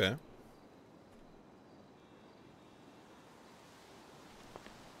 Okay.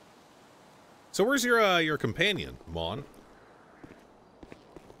 So where's your companion, Mon?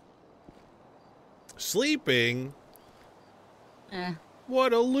 Sleeping?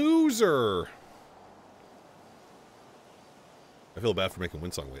 What a loser! I feel bad for making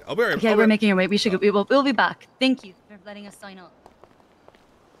Winsong wait. I'll be right. Okay, we're making her wait. We should. We'll be back. Thank you for letting us sign up.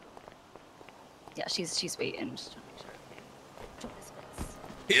 Yeah, she's waiting. Just trying to make sure. Okay. Drop this fence.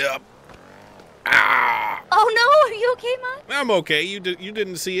 Yep. Ah! Oh no! Are you okay, man? I'm okay. You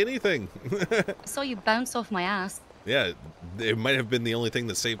didn't see anything. I saw you bounce off my ass. Yeah, it might have been the only thing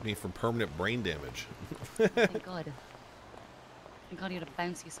that saved me from permanent brain damage. Thank God. Thank God you had a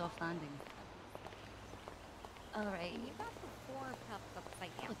bouncy soft landing. Alright.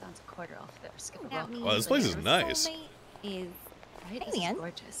 I'll bounce a quarter off there. Skip a rock. Wow, this place is nice. Right? This is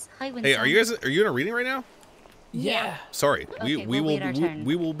gorgeous. Hi, Winston. Hey, are you in a reading right now? Yeah. Sorry, Okay, we we'll wait our turn.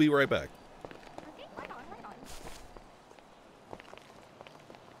 we will be right back. Okay, right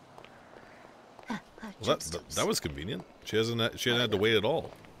on. Well, that was convenient. She hasn't had to wait at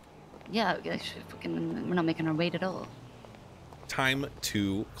all. Yeah, we're not making her wait at all. Time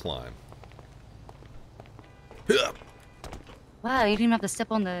to climb. Wow, you didn't even have to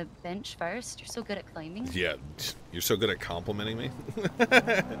step on the bench first. You're so good at climbing. Yeah, you're so good at complimenting me.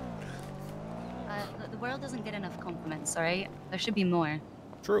 The world doesn't get enough compliments, alright? There should be more.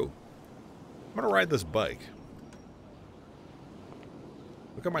 True. I'm gonna ride this bike.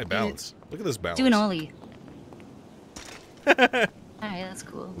 Look at my balance. Look at this balance. Do an ollie. Alright, that's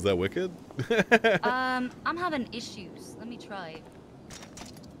cool. Is that wicked? I'm having issues. Let me try.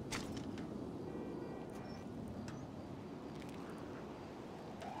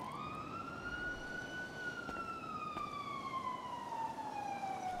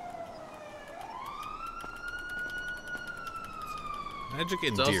 Magic So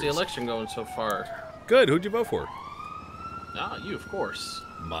endears. how's the election going so far? Good. Who'd you vote for? Ah, you, of course.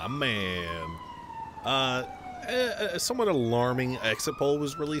 My man. A somewhat alarming exit poll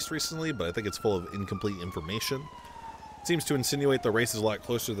was released recently, but I think it's full of incomplete information. It seems to insinuate the race is a lot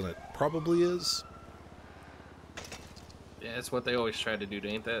closer than it probably is. Yeah, that's what they always try to do,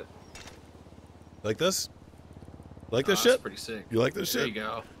 ain't that? Like this? Like this That's shit? pretty sick. You like this There shit? you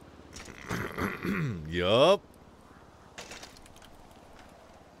go. Yup.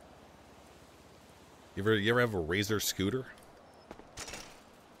 You ever have a Razor scooter?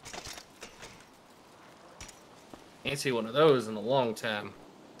 Ain't seen one of those in a long time.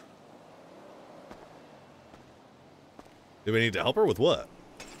 Do we need to help her with what?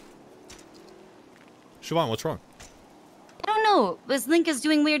 Siobhan, what's wrong? I don't know. This Link is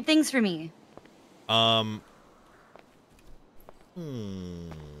doing weird things for me. Oh,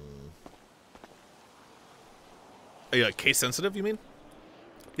 yeah, case sensitive, you mean?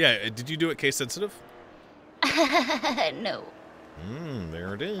 Yeah, did you do it case sensitive? No.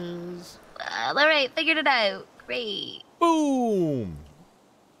 There it is. Alright, figured it out. Great. Boom!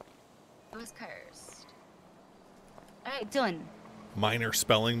 It was cursed. Alright, done. Minor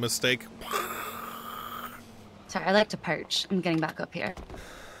spelling mistake. Sorry, I like to perch. I'm getting back up here.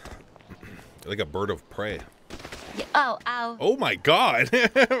 Like a bird of prey. Yeah. Oh, ow. Oh my god!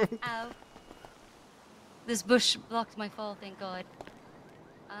 Ow. This bush blocked my fall, thank god.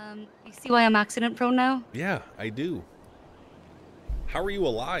 You see why I'm accident prone now? Yeah, I do. How are you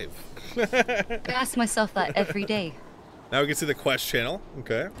alive? I ask myself that every day. Now we can see the quest channel.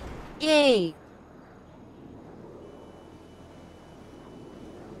 Okay. Yay!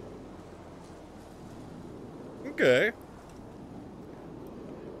 Okay.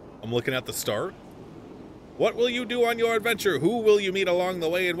 I'm looking at the start. What will you do on your adventure? Who will you meet along the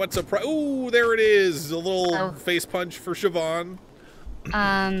way? And what's a Ooh, there it is. A little face punch for Siobhan.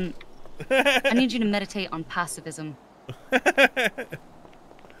 I need you to meditate on pacifism.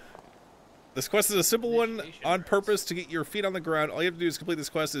 This quest is a simple one on purpose to get your feet on the ground. All you have to do is complete this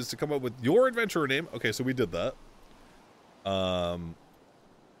quest is to come up with your adventurer name. Okay, so we did that.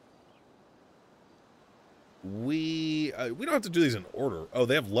 We don't have to do these in order. Oh,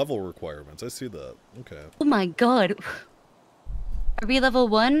 they have level requirements. I see that. Okay. Oh my god. Are we level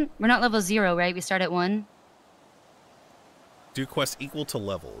 1? We're not level 0, right? We start at 1. Do quests equal to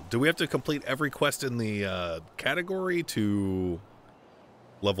level. Do we have to complete every quest in the category to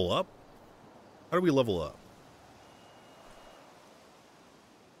level up? How do we level up?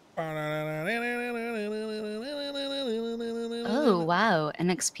 Oh, wow. An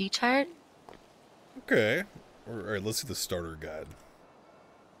XP chart? Okay. All right, let's see the starter guide.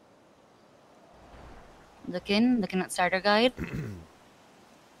 Looking at starter guide.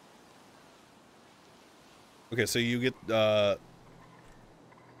 Okay, so you get the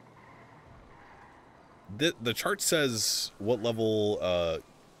chart says what level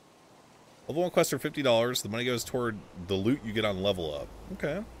level 1 quests are $50. The money goes toward the loot you get on level up.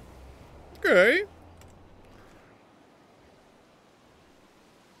 Okay. Okay.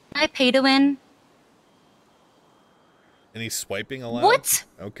 Can I pay to win? Any swiping allowed? What?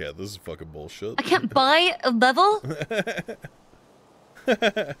 Okay, this is fucking bullshit. I can't buy a level?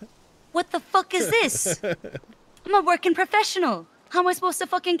 What the fuck is this? I'm a working professional. How am I supposed to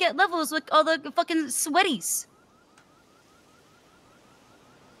fucking get levels with all the fucking sweaties?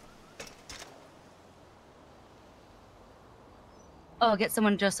 Oh, get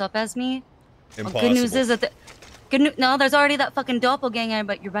someone dressed up as me? Impossible. Well, good news is that no, there's already that fucking doppelganger,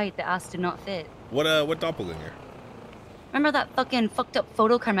 but you're right, the ass did not fit. What doppelganger? Remember that fucking fucked up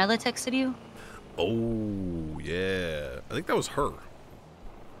photo Carmela texted you? Oh, yeah. I think that was her.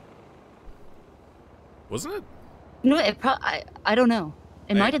 Wasn't it? No, I don't know.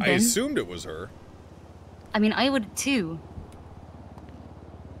 It might have been. I assumed it was her. I mean, I would too.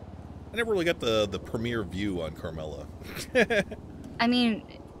 I never really got the premiere view on Carmela. I mean,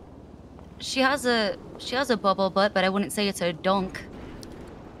 she has a bubble butt, but I wouldn't say it's a donk.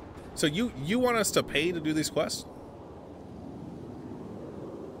 So you want us to pay to do these quests?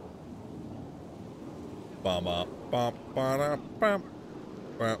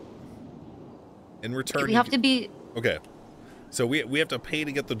 In return, We have to be. Okay, so we have to pay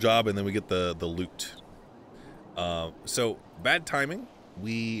to get the job, and then we get the loot. So bad timing.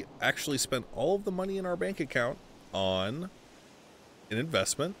 We actually spent all of the money in our bank account on an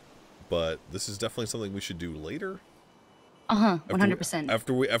investment, but this is definitely something we should do later. 100%.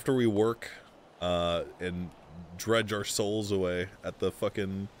 After we work, and dredge our souls away at the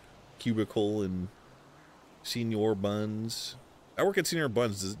fucking cubicle and Senior Buns. I work at Senior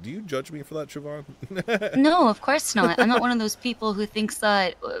Buns. Do you judge me for that, Siobhan? No, of course not. I'm not one of those people who thinks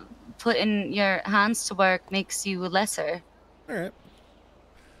that putting your hands to work makes you lesser. All right.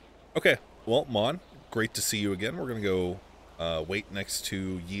 Okay. Well, Mon, great to see you again. We're gonna go wait next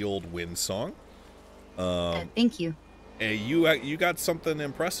to Ye Olde Wind Song. Thank you. Hey, you got something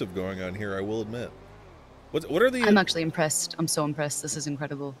impressive going on here, I will admit. What are the? I'm actually impressed. I'm so impressed. This is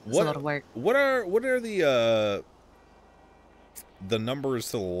incredible. It's a lot of work. What are the numbers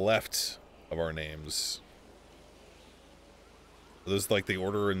to the left of our names? Are those like the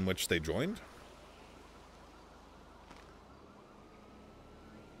order in which they joined?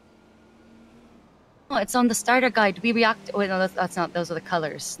 Oh, it's on the starter guide. We react. Wait, no, that's not. Those are the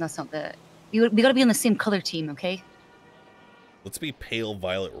colors. That's not the. We gotta be on the same color team, okay? Let's be pale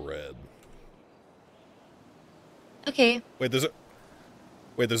violet red. Okay. Wait, there's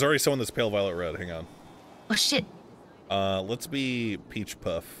already someone that's pale violet red. Hang on. Oh shit. Let's be peach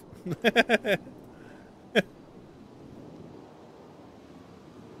puff.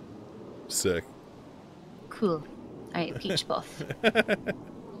 Sick. Cool. All right, peach buff.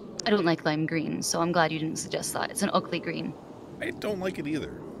 I don't like lime green, so I'm glad you didn't suggest that. It's an ugly green. I don't like it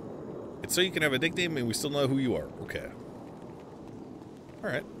either. It's so you can have a nickname and we still know who you are. Okay.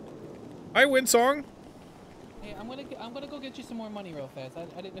 Alright. Hi, Windsong. Hey, I'm gonna go get you some more money real fast.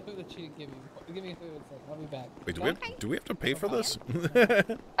 I didn't know that she'd give me. Give me a second. I'll be back. Wait, do we have to pay for this?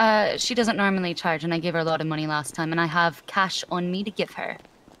 She doesn't normally charge, and I gave her a lot of money last time, and I have cash on me to give her.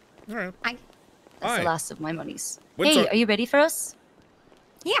 All right. That's the last of my monies. Windsor, hey, are you ready for us?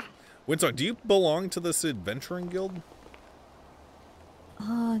 Yeah. Windsor, do you belong to this adventuring guild?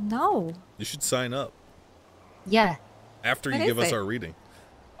 No. You should sign up. Yeah. After you give us our reading.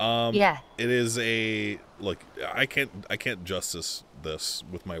 Yeah. It is a look. I can't justice this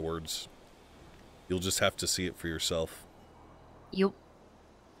with my words. You'll just have to see it for yourself. Yup.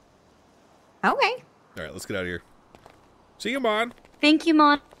 Okay. All right, let's get out of here. See you, Mon. Thank you,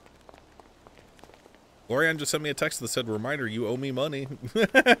 Mon. Lorianne just sent me a text that said, "Reminder, you owe me money."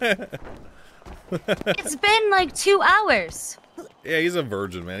 It's been like 2 hours. Yeah, he's a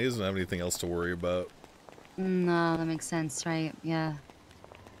virgin, man. He doesn't have anything else to worry about. No, that makes sense, right? Yeah.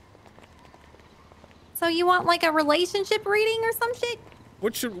 So you want like a relationship reading or some shit?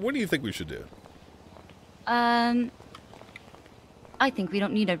 What do you think we should do? I think we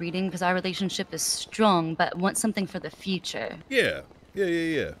don't need a reading because our relationship is strong, but want something for the future. Yeah.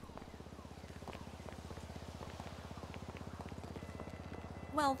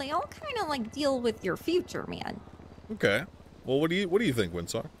 Well, they all kind of like deal with your future, man. Okay. Well, what do you think,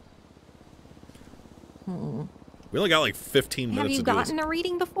 Winsong? We only got like 15 minutes. Have you gotten a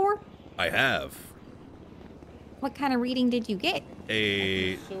reading before? I have. What kind of reading did you get?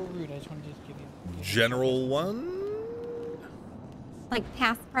 A So rude. I just want to just give you. general one? Like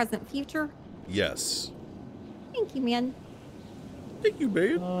past, present, future? Yes. Thank you, man. Thank you,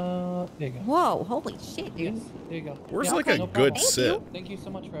 babe. There you go. Whoa, holy shit, Yes, dude. there you go. Where's Yeah, like okay, a no good problem. sip? Thank you so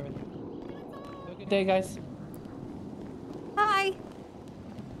much for everything. Have a good day, guys. Hi.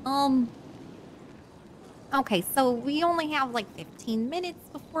 Okay, so we only have like 15 minutes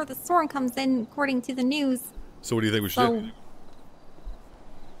before the storm comes in, according to the news. So what do you think we should do?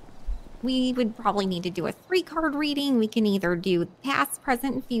 We would probably need to do a 3-card reading. We can either do past,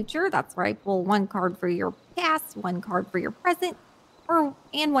 present, and future. That's where I pull 1 card for your past, 1 card for your present,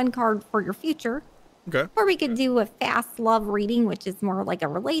 and 1 card for your future. Okay. Or we could do a fast love reading, which is more like a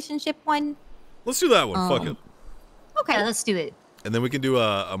relationship one. Let's do that one. Fuck it. Okay. Yeah, let's do it. And then we can do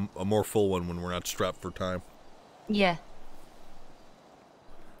a more full one when we're not strapped for time. Yeah.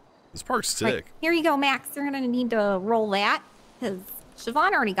 This park's sick. Right. Here you go, Max. You're going to need to roll that because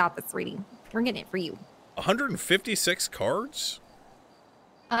Siobhan already got this reading. We're getting it for you. 156 cards?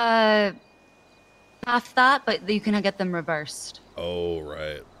 Half that, but you can get them reversed. Oh,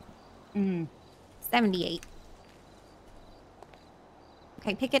 right. 78.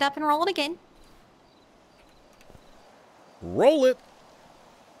 Okay, pick it up and roll it again. Roll it.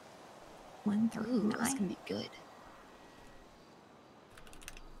 139. That's gonna be good.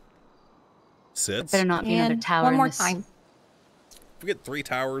 Sits. Better not be another And tower. one in more this. time. If we get 3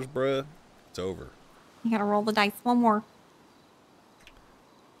 towers, bruh, it's over. You gotta roll the dice one more.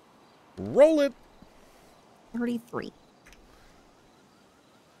 Roll it. 33.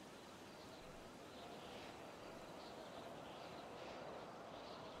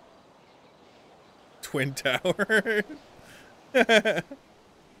 Twin tower.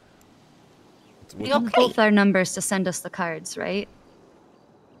 We got both our numbers to send us the cards, right?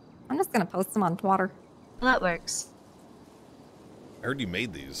 I'm just gonna post them on Twitter. Well, that works. I heard you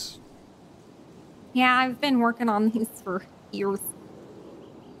made these. Yeah, I've been working on these for years.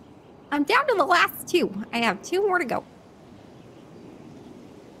 I'm down to the last 2. I have 2 more to go.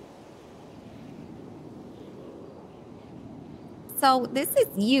 So this is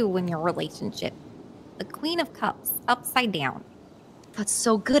you in your relationship. The Queen of Cups, upside down. That's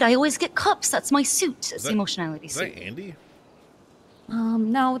so good. I always get cups. That's my suit. It's the emotionality Is suit. that Andy?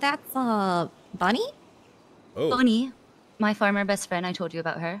 No, that's Bunny? Oh. Bunny, my farmer best friend. I told you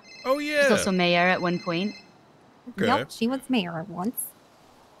about her. Oh, yeah. She's also mayor at one point. Okay. Yep, she was mayor at once.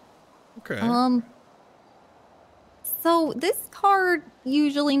 Okay. So this card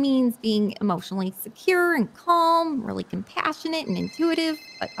usually means being emotionally secure and calm, really compassionate and intuitive,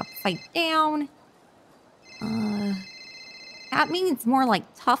 but upside down. That means more like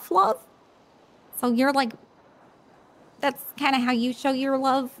tough love. So you're like, that's kind of how you show your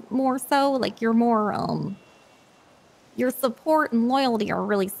love more so. Like you're more, your support and loyalty are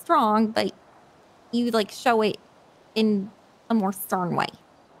really strong, but you like show it in a more stern way.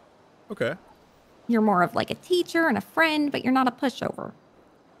 Okay. You're more of like a teacher and a friend, but you're not a pushover.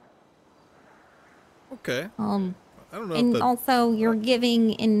 Okay. I don't know. And if that... also you're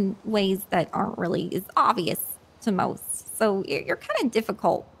giving in ways that aren't really as obvious to most. So you're kind of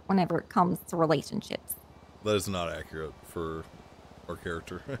difficult whenever it comes to relationships. That is not accurate for our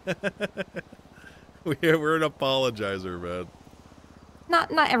character. We're an apologizer, man.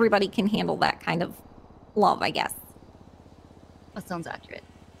 Not everybody can handle that kind of love, I guess. That sounds accurate.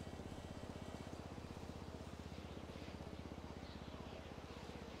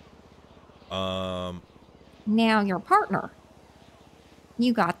 Now your partner.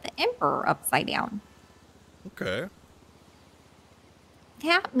 You got the Emperor upside down. Okay.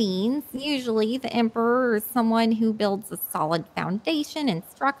 That means usually the Emperor is someone who builds a solid foundation and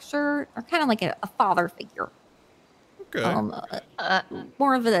structure, or kind of like a father figure. Okay.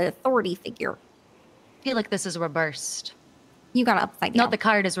 More of an authority figure. I feel like this is reversed. You got it upside down. Not the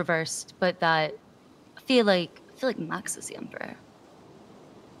card is reversed, but that I feel like Max is the Emperor.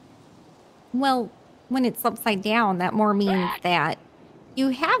 Well, when it's upside down, that more means that you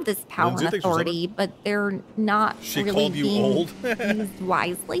have this power Lindsay, and thanks for authority, but they're not She really called you being old? used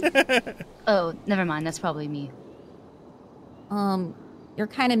wisely. Oh, never mind. That's probably me. You're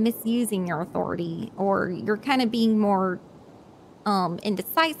kind of misusing your authority, or you're kind of being more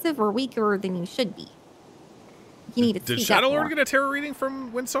indecisive or weaker than you should be. You need to Did speak up Shadowlord more. get a tarot reading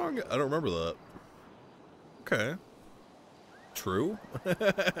from Windsong? I don't remember that. Okay. True.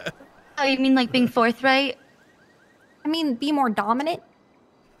 Oh, you mean like being forthright? I mean, be more dominant.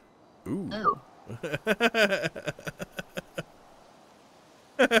 Ooh. Oh.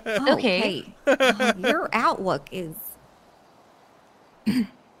 Okay. Oh, your outlook is.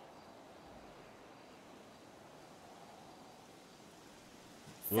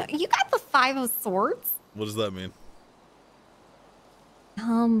 So you got the Five of Swords. What does that mean?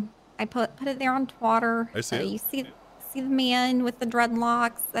 I put it there on Twitter. I see it. You see the man with the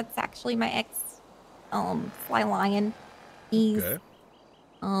dreadlocks. That's actually my ex, Sly Lion. He's Okay.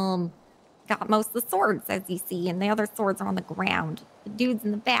 got most of the swords, as you see, and the other swords are on the ground. The dudes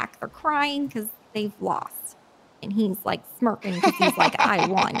in the back, they're crying because they've lost, and he's like smirking because he's like, I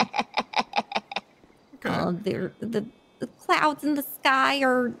won. Okay. The clouds in the sky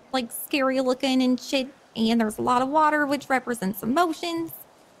are like scary looking and shit, and there's a lot of water, which represents emotions.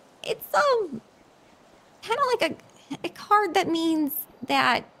 It's kind of like a card that means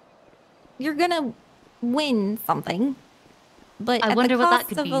that you're gonna win something, but I at wonder the what that cost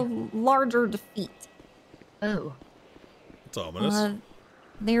could of be. a larger defeat. Oh. It's ominous.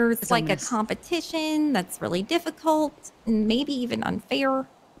 There's It's like ominous. a competition that's really difficult and maybe even unfair.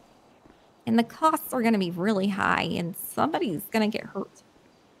 And the costs are going to be really high and somebody's going to get hurt.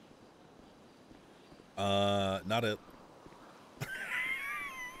 Not it.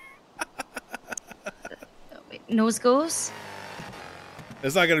 Wait, nose goes?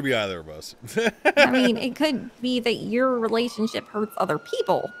 It's not going to be either of us. I mean, it could be that your relationship hurts other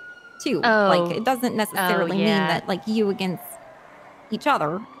people too. Oh. Like, it doesn't necessarily mean yeah. that like you against each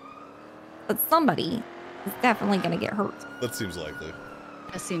other, but somebody is definitely going to get hurt. That seems likely.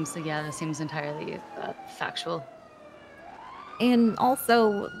 That seems entirely factual. And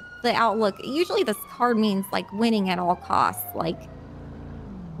also the outlook, usually this card means like winning at all costs, like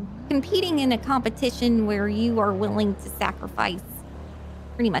competing in a competition where you are willing to sacrifice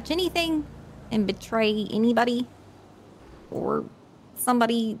pretty much anything and betray anybody or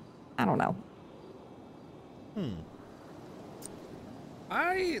somebody, I don't know.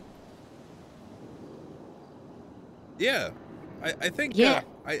 I think Yeah.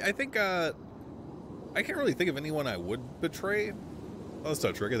 I think I can't really think of anyone I would betray. Oh, that's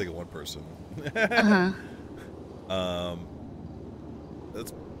not true. I can think of one person. Uh-huh.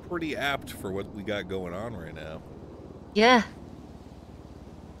 That's pretty apt for what we got going on right now. Yeah.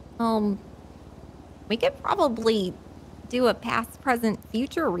 We could probably do a past, present,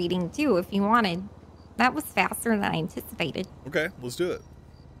 future reading too if you wanted. That was faster than I anticipated. Okay, let's do it.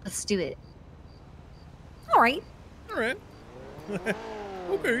 Let's do it. All right, All right.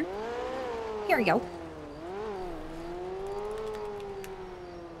 Okay. here we go.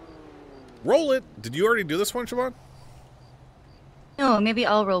 Roll it. Did you already do this one, Siobhan? No, maybe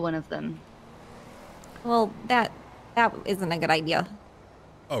I'll roll one of them. Well, that isn't a good idea.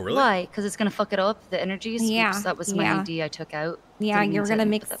 Oh, really? Why? Because it's gonna fuck it up, the energies? Yeah, Oops, that was my yeah. ID I took out. Yeah, Didn't you're mean gonna to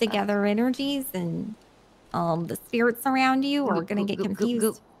mix put that back. together energies, and the spirits around you are gonna get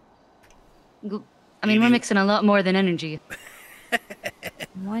confused. Goop. I mean, we're mixing a lot more than energy.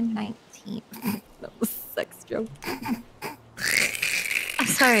 119. That was a sex joke. I'm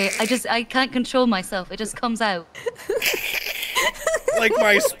sorry. I can't control myself. It just comes out. Like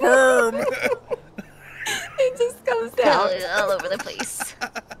my sperm. It just comes out. all over the place.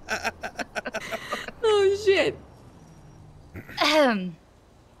 Oh shit. Oh,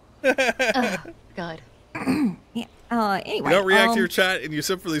 God. Yeah. Anyway. You don't react to your chat and you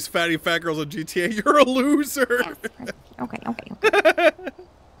sip for these fatty fat girls on GTA, you're a loser. Okay.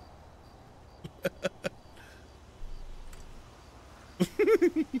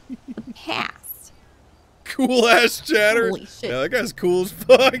 past. Cool ass chatter. Holy shit. Yeah, that guy's cool as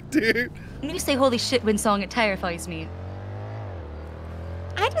fuck, dude. When you say "holy shit" when song, it terrifies me.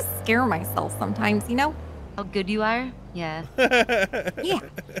 I just scare myself sometimes, you know? How good you are? Yeah. Yeah.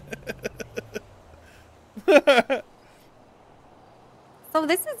 So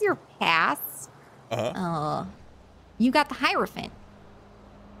this is your past. You got the Hierophant.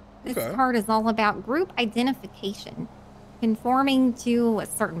 This card is all about group identification, conforming to a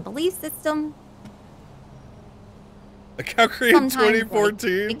certain belief system. Account created in Sometimes,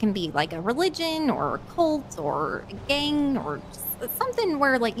 2014. Like, it can be like a religion or a cult or a gang or just something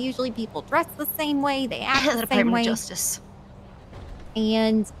where like usually people dress the same way, they act the same Department way. of Justice.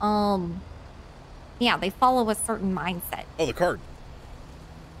 And yeah, they follow a certain mindset. Oh, the card.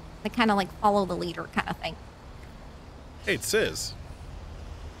 They kind of like follow the leader kind of thing. Hey, it says.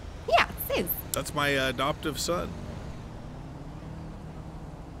 Yeah, it is. That's my adoptive son.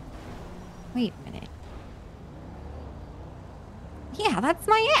 Wait a minute. Yeah, that's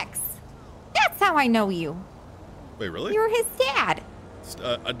my ex. That's how I know you. Wait, really? You're his dad.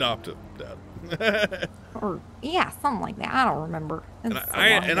 Adoptive dad. Or yeah, something like that. I don't remember. And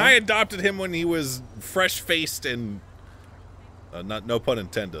I adopted him when he was fresh-faced and no pun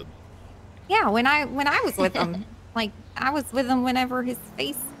intended. Yeah, when I was with him, like I was with him whenever his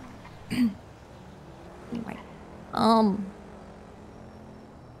face. Anyway,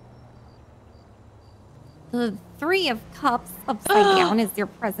 the Three of Cups upside down is your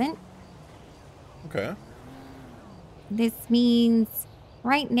present. Okay. This means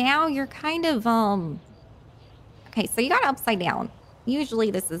right now you're kind of okay, so you got upside down.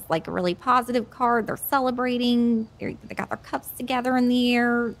 Usually this is like a really positive card. They're celebrating. They got their cups together in the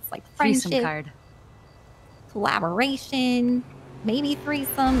air. It's like friendship, Threesome card. collaboration, maybe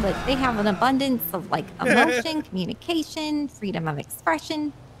threesome, but they have an abundance of like emotion, communication, freedom of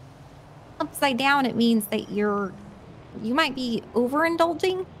expression. Upside down, it means that you might be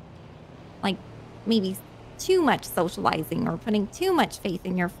overindulging, like maybe too much socializing or putting too much faith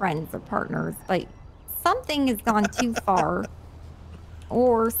in your friends or partners, but something has gone too far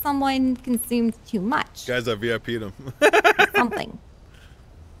or someone consumed too much. Guys, I VIP'd him. Something.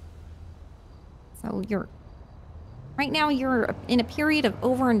 So right now you're in a period of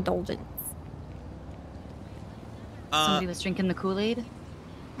overindulgence. Somebody was drinking the Kool-Aid?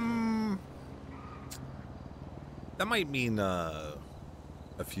 That might mean a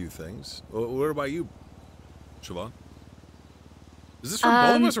few things. What about you, Siobhan? Is this for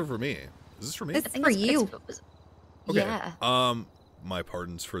both of us or for me? Is this for me? It's for you. Okay. Yeah. My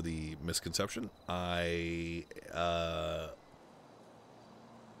pardons for the misconception. Yeah.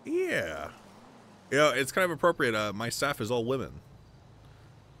 It's kind of appropriate. My staff is all women.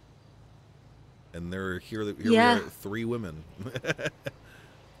 And they're here we are, 3 women.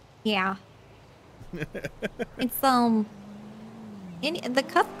 Yeah. It's the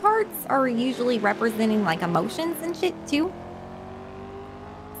cup cards are usually representing like emotions and shit too.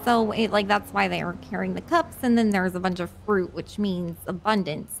 So that's why they are carrying the cups, and then there's a bunch of fruit, which means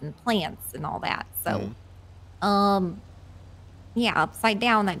abundance and plants and all that. So, yeah, upside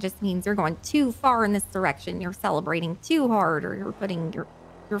down, that just means you're going too far in this direction. You're celebrating too hard, or you're putting your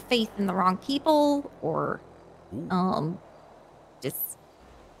faith in the wrong people, or just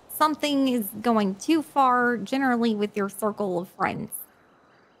something is going too far generally with your circle of friends.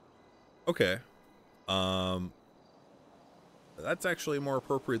 Okay. That's actually more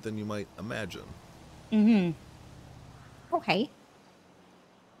appropriate than you might imagine. Okay.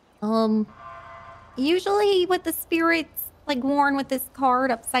 Usually what the spirits like warn with this card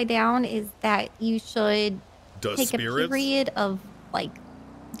upside down is that you should take a period of like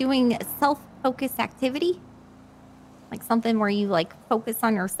doing a self-focused activity. Like something where you like focus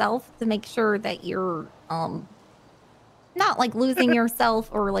on yourself to make sure that you're not like losing yourself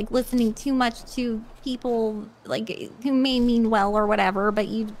or like listening too much to people like who may mean well or whatever, but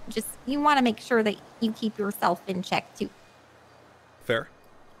you want to make sure that you keep yourself in check too. Fair.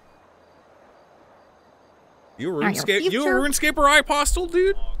 You a RuneScaper apostle,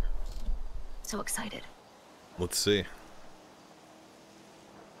 dude? So excited. Let's see.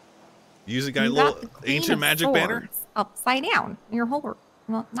 Use a guy little ancient magic banner upside down. Your whole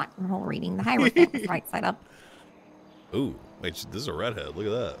not your whole reading. The Hierophant is right side up. Ooh, wait, this is a redhead. Look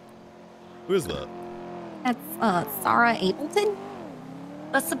at that. Who is that? That's Sarah Ableton.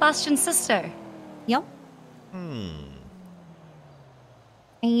 That's Sebastian's sister. Yep.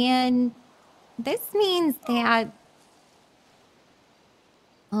 And this means that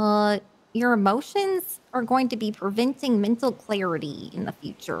your emotions are going to be preventing mental clarity in the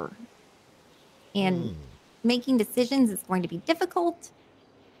future. And making decisions is going to be difficult.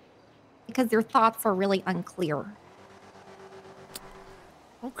 because your thoughts are really unclear.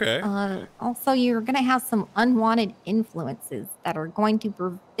 Okay. Also, you're going to have some unwanted influences that are going to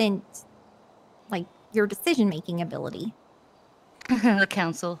prevent, like, your decision-making ability. The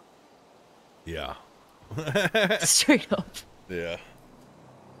council. Yeah. Straight up. Yeah.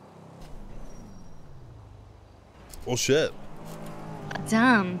 Well, shit.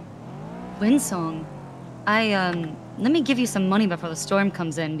 Damn. Windsong. Let me give you some money before the storm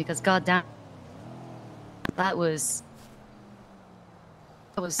comes in, because goddamn, that was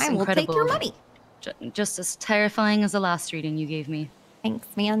I will incredible. take your money. Just as terrifying as the last reading you gave me. Thanks,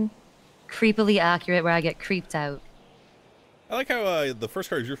 man. Creepily accurate where I get creeped out. I like how the first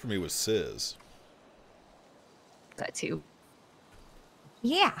card you drew for me was Sizz. That too.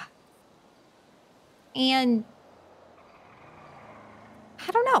 Yeah. And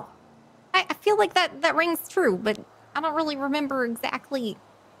I don't know. I feel like that rings true, but I don't really remember exactly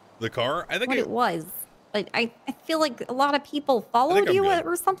The car? I think what it was. But I feel like a lot of people followed you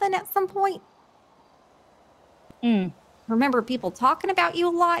or something at some point. Remember people talking about you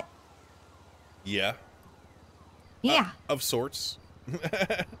a lot? Yeah. Yeah. Of sorts.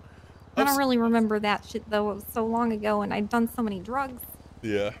 I don't really remember that shit, though. It was so long ago, and I'd done so many drugs.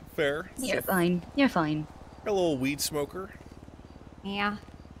 Yeah, fair. You're fine. You're fine. A little weed smoker. Yeah.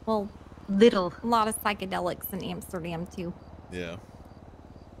 Well, little. A lot of psychedelics in Amsterdam, too. Yeah.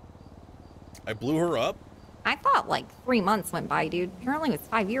 I blew her up. I thought like 3 months went by, dude. Apparently it was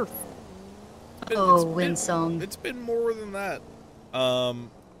 5 years. Oh, Windsong. It's been more than that.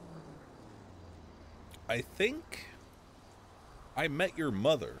 I think I met your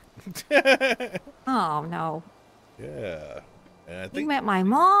mother. Oh, no. Yeah. And I think you met my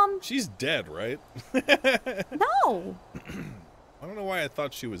mom? She's dead, right? No. I don't know why I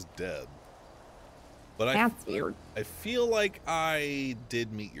thought she was dead. But that's weird. I feel like I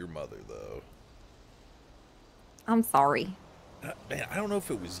did meet your mother, though. I'm sorry. Man, I don't know if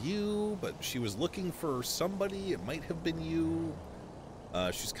it was you, but she was looking for somebody. It might have been you.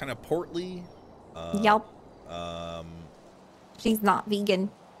 She's kind of portly. Yep. She's not vegan.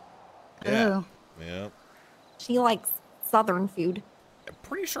 Yeah. Yeah. She likes Southern food. I'm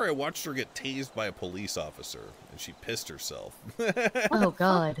pretty sure I watched her get tased by a police officer, and she pissed herself. Oh,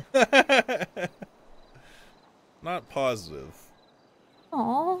 God. Not positive.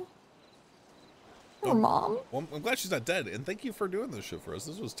 Aw. Poor mom. Well, I'm glad she's not dead, and thank you for doing this shit for us.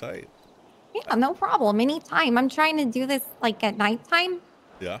 This was tight. Yeah, no problem. Anytime. I'm trying to do this, like, at nighttime.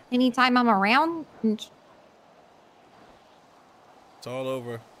 Yeah. Anytime I'm around. It's all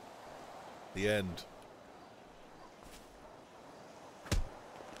over. The end.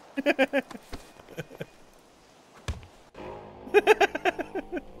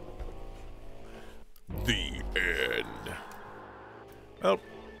 The end. Well,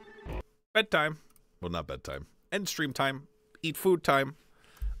 bedtime. Well, not bedtime. End stream time. Eat food time.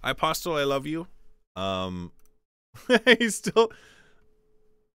 Apostle, I love you. He's still...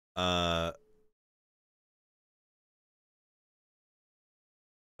 I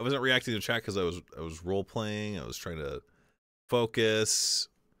wasn't reacting to chat because I was role playing. I was trying to focus.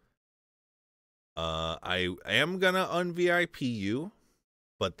 I am gonna un-VIP you,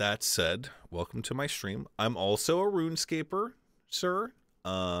 but that said, welcome to my stream. I'm also a RuneScaper, sir.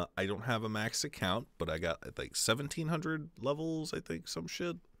 I don't have a max account, but I got like 1,700 levels. I think some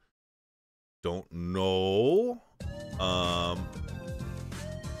shit. Don't know.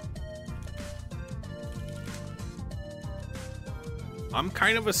 I'm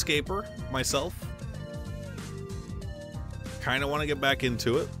kind of a scaper myself. Kind of want to get back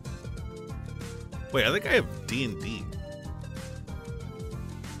into it. Wait, I think I have D&D.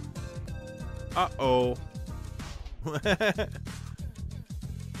 Uh-oh. I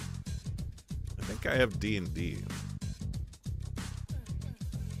think I have D&D.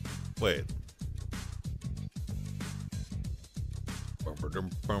 Wait.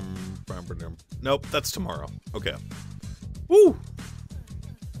 Nope, that's tomorrow. Okay. Woo!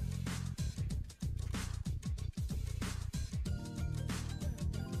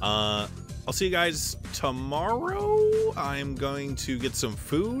 I'll see you guys tomorrow. I'm going to get some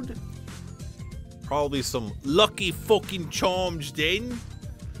food. Probably some Lucky fucking Charms then.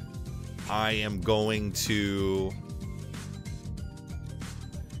 I am going to...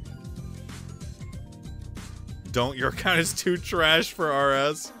 Don't, your account is too trash for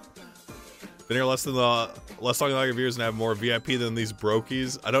RS. Been here less long than like years and have more VIP than these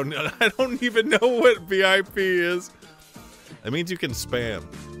brokies. I don't even know what VIP is. That means you can spam.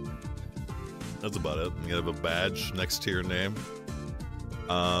 That's about it. You have a badge next to your name.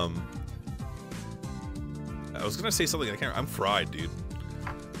 I was gonna say something. I'm fried, dude.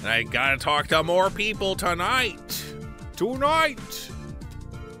 And I gotta talk to more people tonight. Tonight.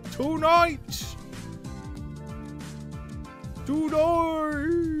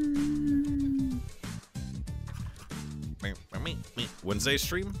 Wednesday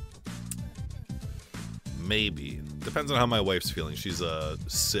stream? Maybe. Depends on how my wife's feeling. She's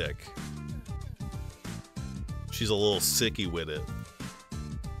sick. She's a little sicky with it.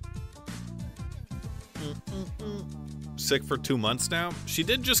 Sick for 2 months now. She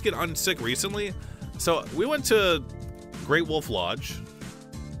did just get unsick recently. So we went to Great Wolf Lodge.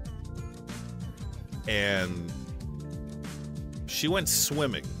 And she went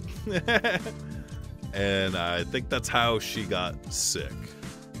swimming. And I think that's how she got sick.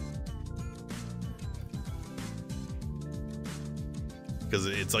 Because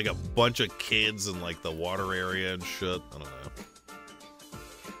it's like a bunch of kids in like the water area and shit. I don't know.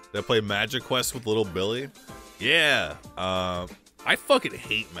 Did I play Magic Quest with little Billy? Yeah. I fucking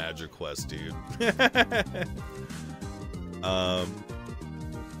hate Magic Quest, dude.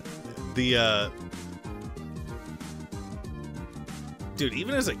 Dude,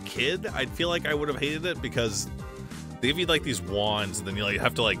 even as a kid, I'd feel like I would have hated it because they give you like these wands and then you like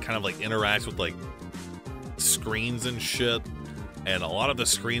have to like kind of like interact with like screens and shit. And a lot of the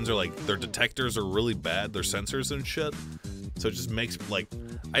screens are like, their detectors are really bad, their sensors and shit. So it just makes like,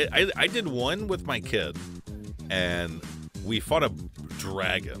 I did one with my kid and we fought a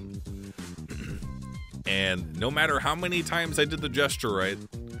dragon. And no matter how many times I did the gesture right,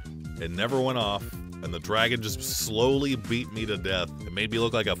 it never went off. And the dragon just slowly beat me to death. It made me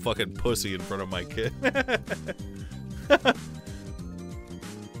look like a fucking pussy in front of my kid.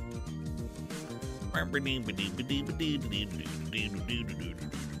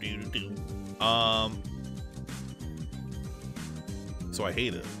 So I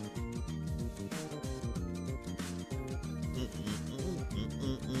hate it.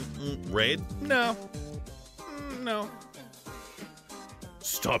 Raid? No. No.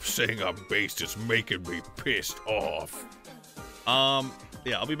 Stop saying I'm based, it's making me pissed off.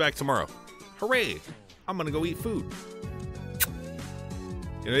 Yeah, I'll be back tomorrow. Hooray! I'm gonna go eat food.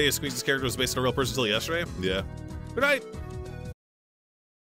 You know, Squeeze's character was based on a real person until yesterday? Yeah. Good night!